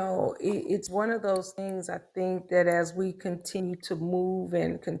 it's one of those things. I think that as we continue to move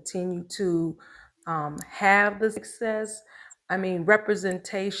and continue to have the success, I mean,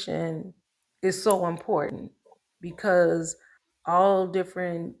 representation is so important, because all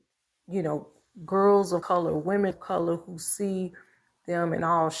different, you know, girls of color, women of color who see them in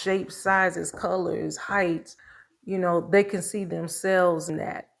all shapes, sizes, colors, heights, they can see themselves in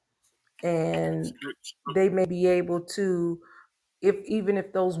that. And they may be able to, if even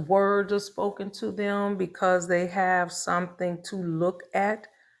if those words are spoken to them, because they have something to look at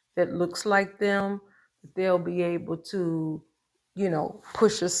that looks like them, they'll be able to,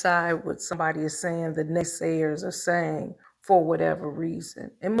 push aside what somebody is saying, the naysayers are saying, for whatever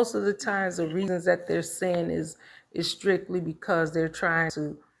reason. And most of the times the reasons that they're saying is strictly because they're trying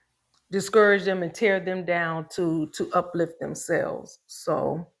to discourage them and tear them down to uplift themselves.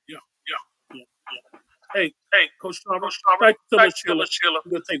 So Yeah, yeah, yeah. Hey, Coach Tarver, thank you so much, Sheila.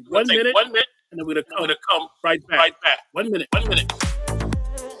 We're going to take 1 minute, and then we're going to come right back. 1 minute.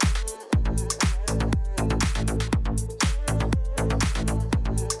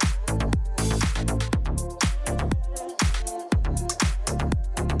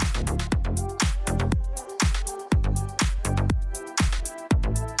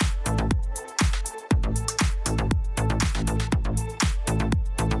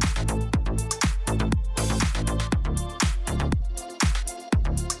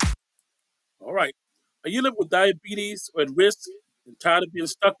 All right. Are you living with diabetes or at risk and tired of being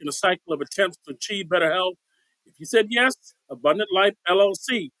stuck in a cycle of attempts to achieve better health? If you said yes, Abundant Life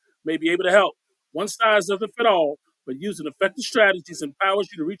LLC may be able to help. One size doesn't fit all, but using effective strategies empowers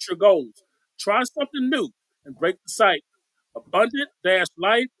you to reach your goals. Try something new and break the cycle.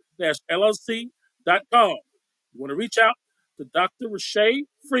 Abundant-life-llc.com. You want to reach out to Dr. Rashay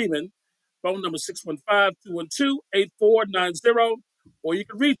Freeman, phone number 615-212-8490, or you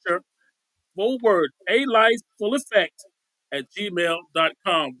can reach her, full word, a life full effect at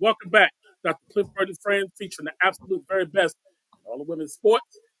gmail.com. Welcome back, Dr. Cliff Burton and Friends, featuring the absolute very best in all the women's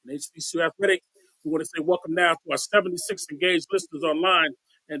sports and HBCU athletics. We want to say welcome now to our 76 engaged listeners online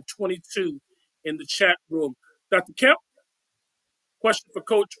and 22 in the chat room. Dr. Kemp, question for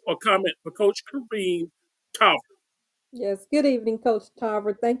Coach or comment for Coach Corinne Tarver. Yes, good evening, Coach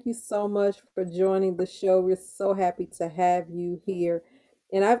Tarver. Thank you so much for joining the show. We're so happy to have you here.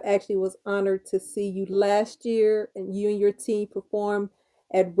 And I've actually was honored to see you last year and you and your team performed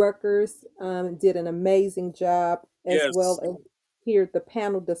at Rutgers. Did an amazing job as well Yes. as here at the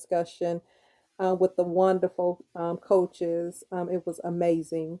panel discussion with the wonderful coaches. It was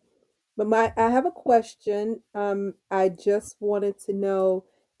amazing. But I have a question. I just wanted to know,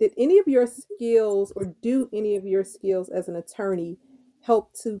 did any of your skills or do any of your skills as an attorney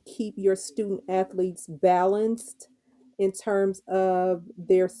help to keep your student athletes balanced in terms of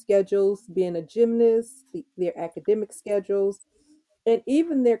their schedules, being a gymnast, their academic schedules, and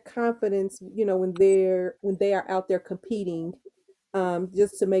even their confidence, when they are out there competing,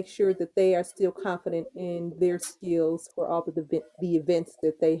 just to make sure that they are still confident in their skills for all of the events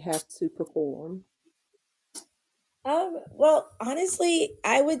that they have to perform. Well, honestly,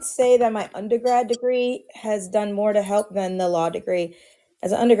 I would say that my undergrad degree has done more to help than the law degree.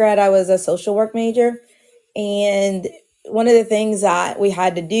 As an undergrad, I was a social work major. And one of the things that we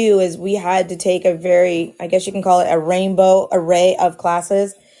had to do is we had to take a very, I guess you can call it a rainbow array of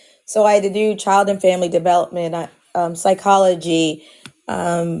classes. So I had to do child and family development, psychology,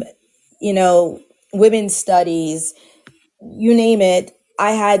 um, women's studies, you name it.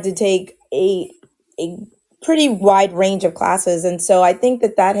 I had to take a pretty wide range of classes. And so I think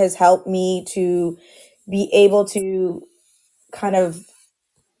that that has helped me to be able to kind of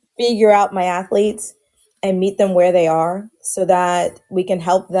figure out my athletes and meet them where they are so that we can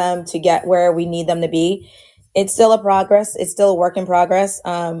help them to get where we need them to be. It's still a progress. It's still a work in progress.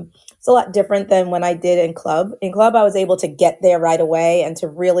 It's a lot different than when I did in club. In club, I was able to get there right away and to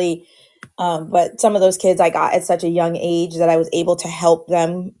really, but some of those kids I got at such a young age that I was able to help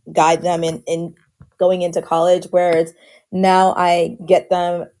them, guide them in going into college, whereas now I get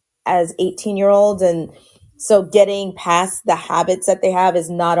them as 18-year-olds. And so getting past the habits that they have is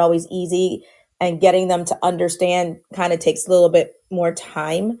not always easy, and getting them to understand kind of takes a little bit more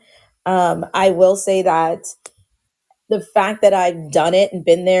time. I will say that the fact that I've done it and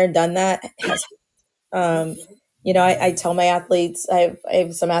been there and done that has, I tell my athletes, I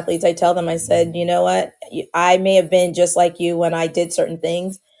have some athletes, I tell them, I said, you know what, I may have been just like you when I did certain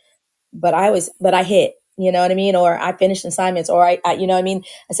things, but I hit, you know what I mean? Or I finished assignments, or I you know what I mean?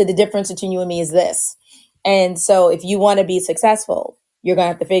 I said, the difference between you and me is this. And so if you want to be successful, you're going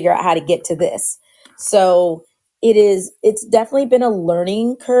to have to figure out how to get to this. So it's definitely been a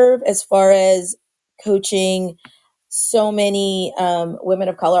learning curve as far as coaching so many women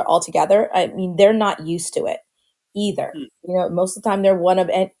of color all together. I mean, they're not used to it either. Hmm. Most of the time they're one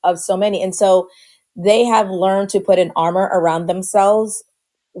of so many. And so they have learned to put an armor around themselves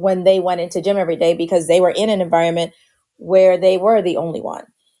when they went into gym every day, because they were in an environment where they were the only one.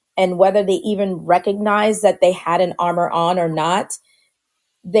 And whether they even recognized that they had an armor on or not,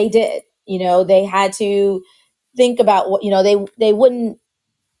 they did. They had to think about what, they wouldn't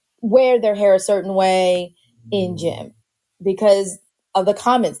wear their hair a certain way in gym because of the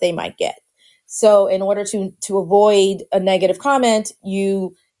comments they might get. So in order to avoid a negative comment,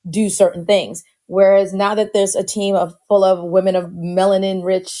 you do certain things. Whereas now that there's a team full of women of melanin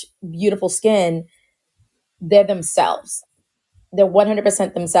rich, beautiful skin, they're themselves. They're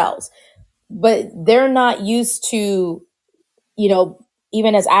 100% themselves. But they're not used to,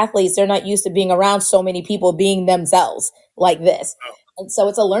 even as athletes, they're not used to being around so many people being themselves like this. And so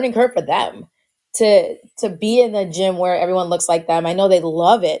it's a learning curve for them to be in the gym where everyone looks like them. I know they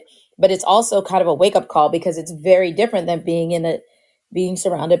love it, but it's also kind of a wake up call, because it's very different than being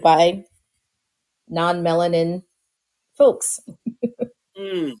surrounded by non-melanin folks.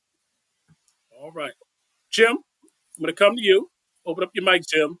 Mm. All right. Jim, I'm going to come to you. Open up your mic,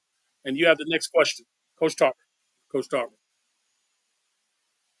 Jim, and you have the next question. Coach Tarver. Coach Tarver.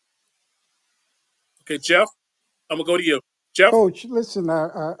 Okay, Jeff, I'm going to go to you. Jeff? Coach, listen,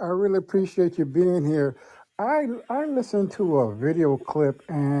 I really appreciate you being here. I listened to a video clip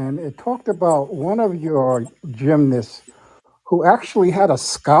and it talked about one of your gymnasts who actually had a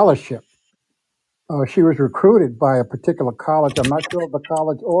scholarship. She was recruited by a particular college. I'm not sure of the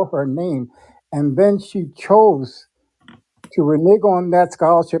college or her name. And then she chose to renege on that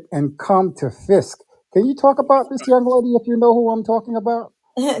scholarship and come to Fisk. Can you talk about this young lady if you know who I'm talking about?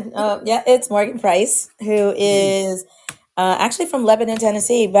 Yeah, it's Morgan Price, who is actually from Lebanon,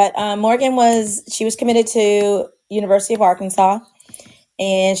 Tennessee. But Morgan she was committed to University of Arkansas,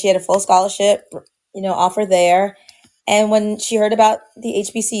 and she had a full scholarship, offer there. And when she heard about the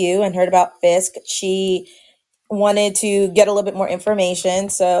HBCU and heard about Fisk, she wanted to get a little bit more information.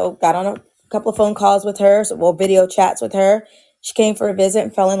 So got on couple of phone calls with her, video chats with her. She came for a visit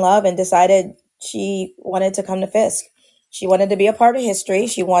and fell in love and decided she wanted to come to Fisk. She wanted to be a part of history.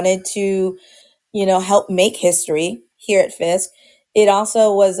 She wanted to, help make history here at Fisk. It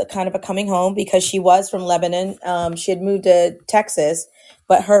also was a kind of a coming home because she was from Lebanon. She had moved to Texas,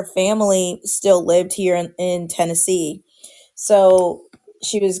 but her family still lived here in Tennessee. So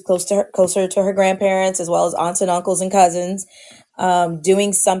she was closer to her grandparents as well as aunts and uncles and cousins,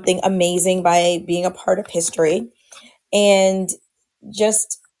 doing something amazing by being a part of history. And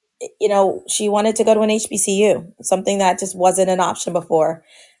just, she wanted to go to an HBCU, something that just wasn't an option before.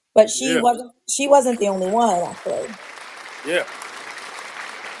 But she Yeah. wasn't the only one, actually. Yeah.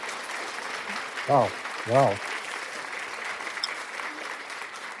 Wow. Wow.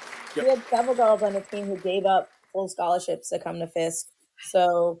 We had several girls on the team who gave up full scholarships to come to Fisk.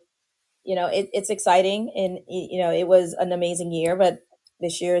 So, it's exciting, and it was an amazing year, but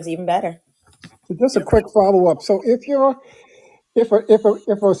this year is even better. So just a Yeah. quick follow up. So if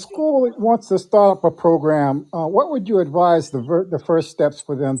a school wants to start up a program, what would you advise the first steps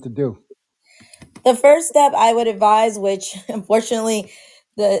for them to do? The first step I would advise, which unfortunately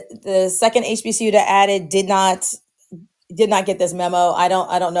the second HBCU that added did not get this memo. I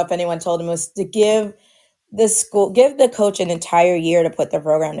don't know if anyone told him, was to give the coach an entire year to put the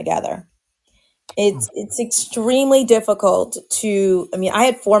program together. It's extremely difficult to, I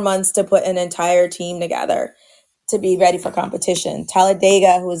had 4 months to put an entire team together to be ready for competition.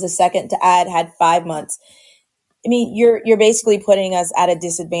 Talladega, who was the second to add, had 5 months. You're basically putting us at a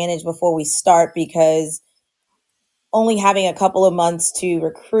disadvantage before we start, because only having a couple of months to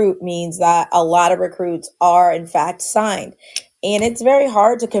recruit means that a lot of recruits are in fact signed. And it's very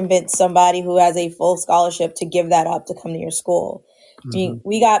hard to convince somebody who has a full scholarship to give that up to come to your school.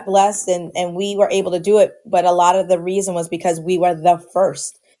 We got blessed and we were able to do it, but a lot of the reason was because we were the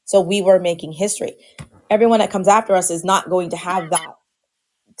first. So we were making history. Everyone that comes after us is not going to have that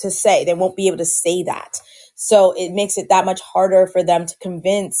to say. They won't be able to say that. So it makes it that much harder for them to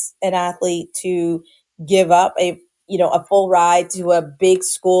convince an athlete to give up a full ride to a big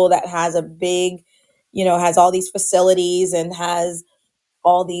school that has a big, has all these facilities and has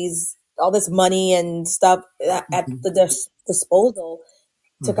all this money and stuff at the disposal,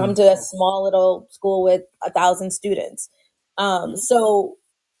 to come to a small little school with 1,000 students. So,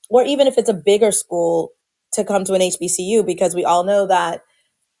 or even if it's a bigger school, to come to an HBCU, because we all know that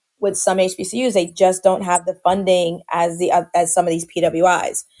with some HBCUs, they just don't have the funding as some of these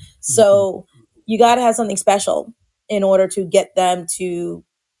PWIs. So you got to have something special in order to get them to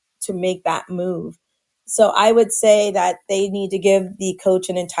make that move. So I would say that they need to give the coach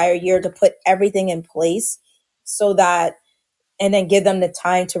an entire year to put everything in place, so that, and then give them the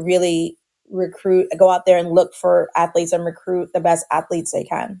time to really recruit, go out there and look for athletes and recruit the best athletes they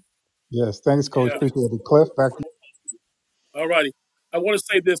can. Yes, thanks, Coach. Yeah. Appreciate it. Cliff, back to All righty. I want to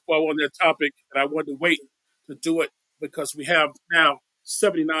say this while we're on that topic, and I wanted to wait to do it because we have now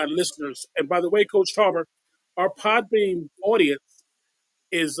 79 listeners. And by the way, Coach Tarver, our Podbeam audience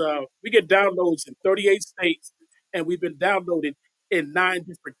is, we get downloads in 38 states, and we've been downloaded in 9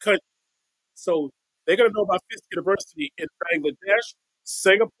 different countries. So they're going to know about Fisk University in Bangladesh,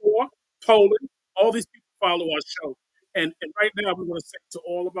 Singapore, Poland. All these people follow our show. And right now, we want to say to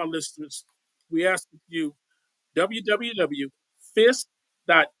all of our listeners, we ask you, www.fisk.edu.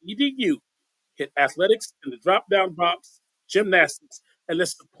 Hit athletics in the drop down box, gymnastics, and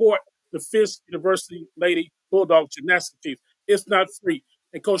let's support the Fisk University Lady Bulldog Gymnastics team. It's not free.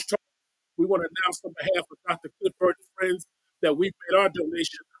 And Coach Charles, we want to announce on behalf of Dr. Clifford and friends that we made our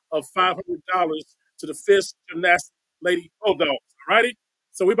donation of $500 to the Fisk Gymnastics Lady Bulldogs. All righty?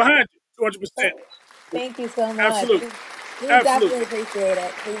 So we're behind you, 200%. Thank you so much. Absolutely. We Absolutely. definitely appreciate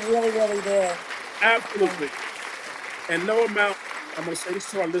it. We really, really do. Absolutely. And no amount, I'm going to say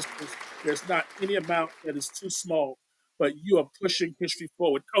this to our listeners, there's not any amount that is too small, but you are pushing history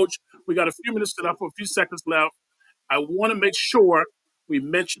forward. Coach, we got a few minutes left, a few seconds left. I want to make sure we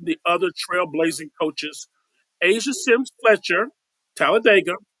mention the other trailblazing coaches: Asia Sims Fletcher,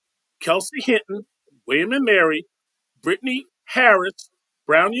 Talladega; Kelsey Hinton, William and Mary; Brittany Harris,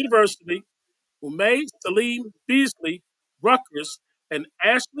 Brown University; Umay Salim Beasley, Rutgers; and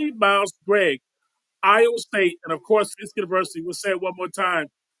Ashley Miles Gregg, Iowa State, and of course, Fisk University. We'll say it one more time.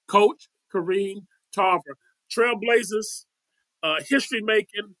 Coach Corinne Tarver. Trailblazers, history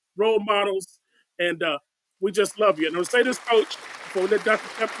making, role models, and we just love you. And I'll say this, Coach, before we let Dr.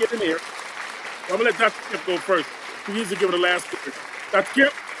 Kemp get in here. I'm going to let Dr. Kemp go first. He usually give it the last word. Dr.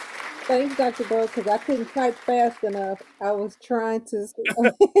 Kemp? Thanks, Dr. Burt, because I couldn't type fast enough. I was trying to.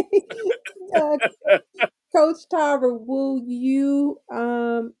 uh, Coach Tarver, will you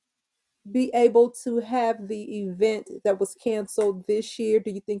be able to have the event that was canceled this year?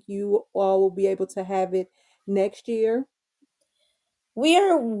 Do you think you all will be able to have it next year? We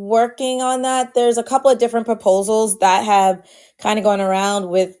are working on that. There's a couple of different proposals that have kind of gone around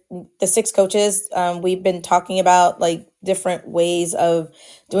with the six coaches. We've been talking about like different ways of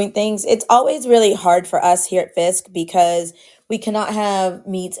doing things. It's always really hard for us here at Fisk because we cannot have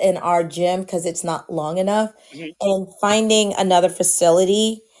meets in our gym because it's not long enough. Mhm. And finding another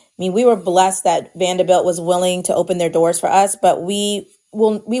facility, I mean, we were blessed that Vanderbilt was willing to open their doors for us, but we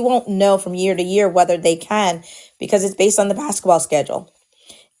won't know from year to year whether they can because it's based on the basketball schedule.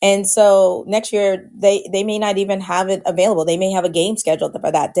 And so next year they may not even have it available. They may have a game scheduled for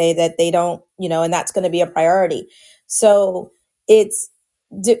that day that they don't, and that's going to be a priority. So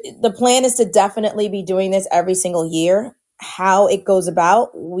the plan is to definitely be doing this every single year. How it goes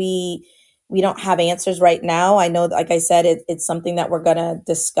about, we don't have answers right now. I know, like I said, it's something that we're going to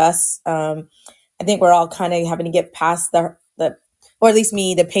discuss. I think we're all kind of having to get past or at least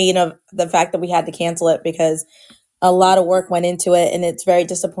me, the pain of the fact that we had to cancel it because a lot of work went into it, and it's very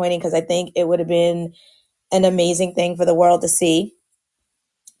disappointing because I think it would have been an amazing thing for the world to see.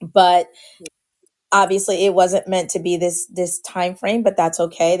 But obviously, it wasn't meant to be this time frame. But that's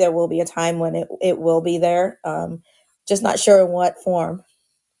okay. There will be a time when it will be there. Just not sure in what form.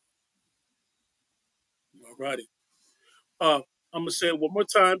 All righty. I'm gonna say it one more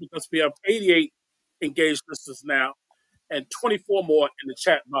time because we have 88 engaged listeners now and 24 more in the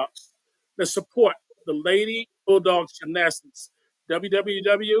chat box. Let's support the Lady Bulldogs Gymnastics.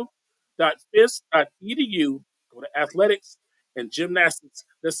 www.fisk.edu. Go to athletics and gymnastics.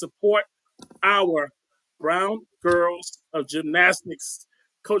 Let's support our Brown Girls of Gymnastics.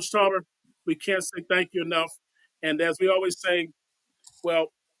 Coach Tarver, we can't say thank you enough. And as we always say,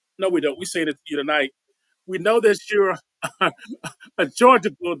 well, no, we don't. We say it to you tonight. We know that you're a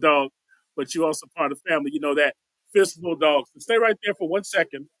Georgia Bulldog, but you're also part of the family. You know that. Fisk Bulldogs. So stay right there for 1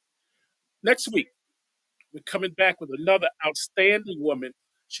 second. Next week, we're coming back with another outstanding woman.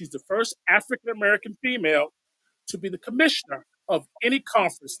 She's the first African American female to be the commissioner of any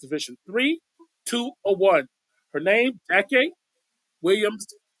conference, Division 3, 2, or 1. Her name, Jackie Williams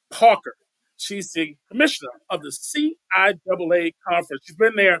Parker. She's the commissioner of the CIAA conference. She's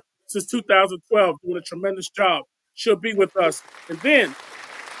been there since 2012, doing a tremendous job. She'll be with us. And then,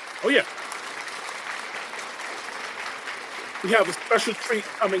 oh yeah, we have a special treat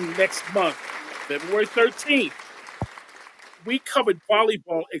coming next month, February 13th. We covered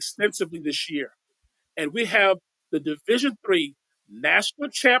volleyball extensively this year, and we have the Division III National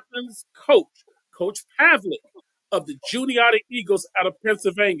Champions coach, Coach Pavlik of the Juniata Eagles out of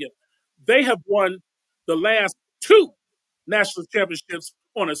Pennsylvania. They have won the last two national championships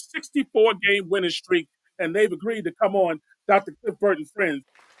on a 64-game winning streak, and they've agreed to come on Dr. Cliff Burt and Friends.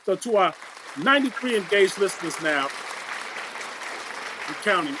 So to our 93 engaged listeners now, and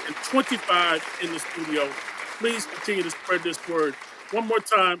counting, and 25 in the studio, please continue to spread this word. One more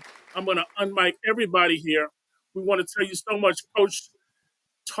time, I'm going to unmic everybody here. We want to tell you so much, Coach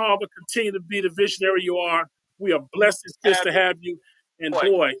Tarver, continue to be the visionary you are. We are blessed as kids to have you. And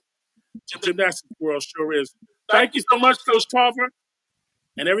boy, the gymnastics world sure is. Thank you so much, Coach Tarver.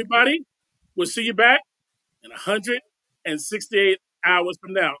 And everybody, we'll see you back in 168 hours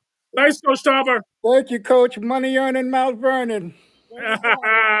from now. Thanks, Coach Tarver. Thank you, Coach. Money earning Mount Vernon. Way to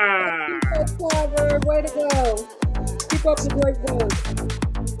go, Tarver. Way to go. Keep up the great work.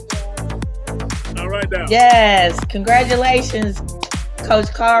 All right now. Yes, congratulations,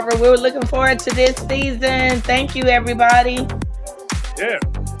 Coach Carver. We were looking forward to this season. Thank you, everybody. Yeah.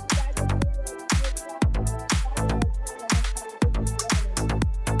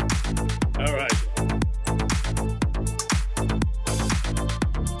 All right.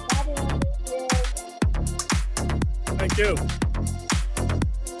 Thank you.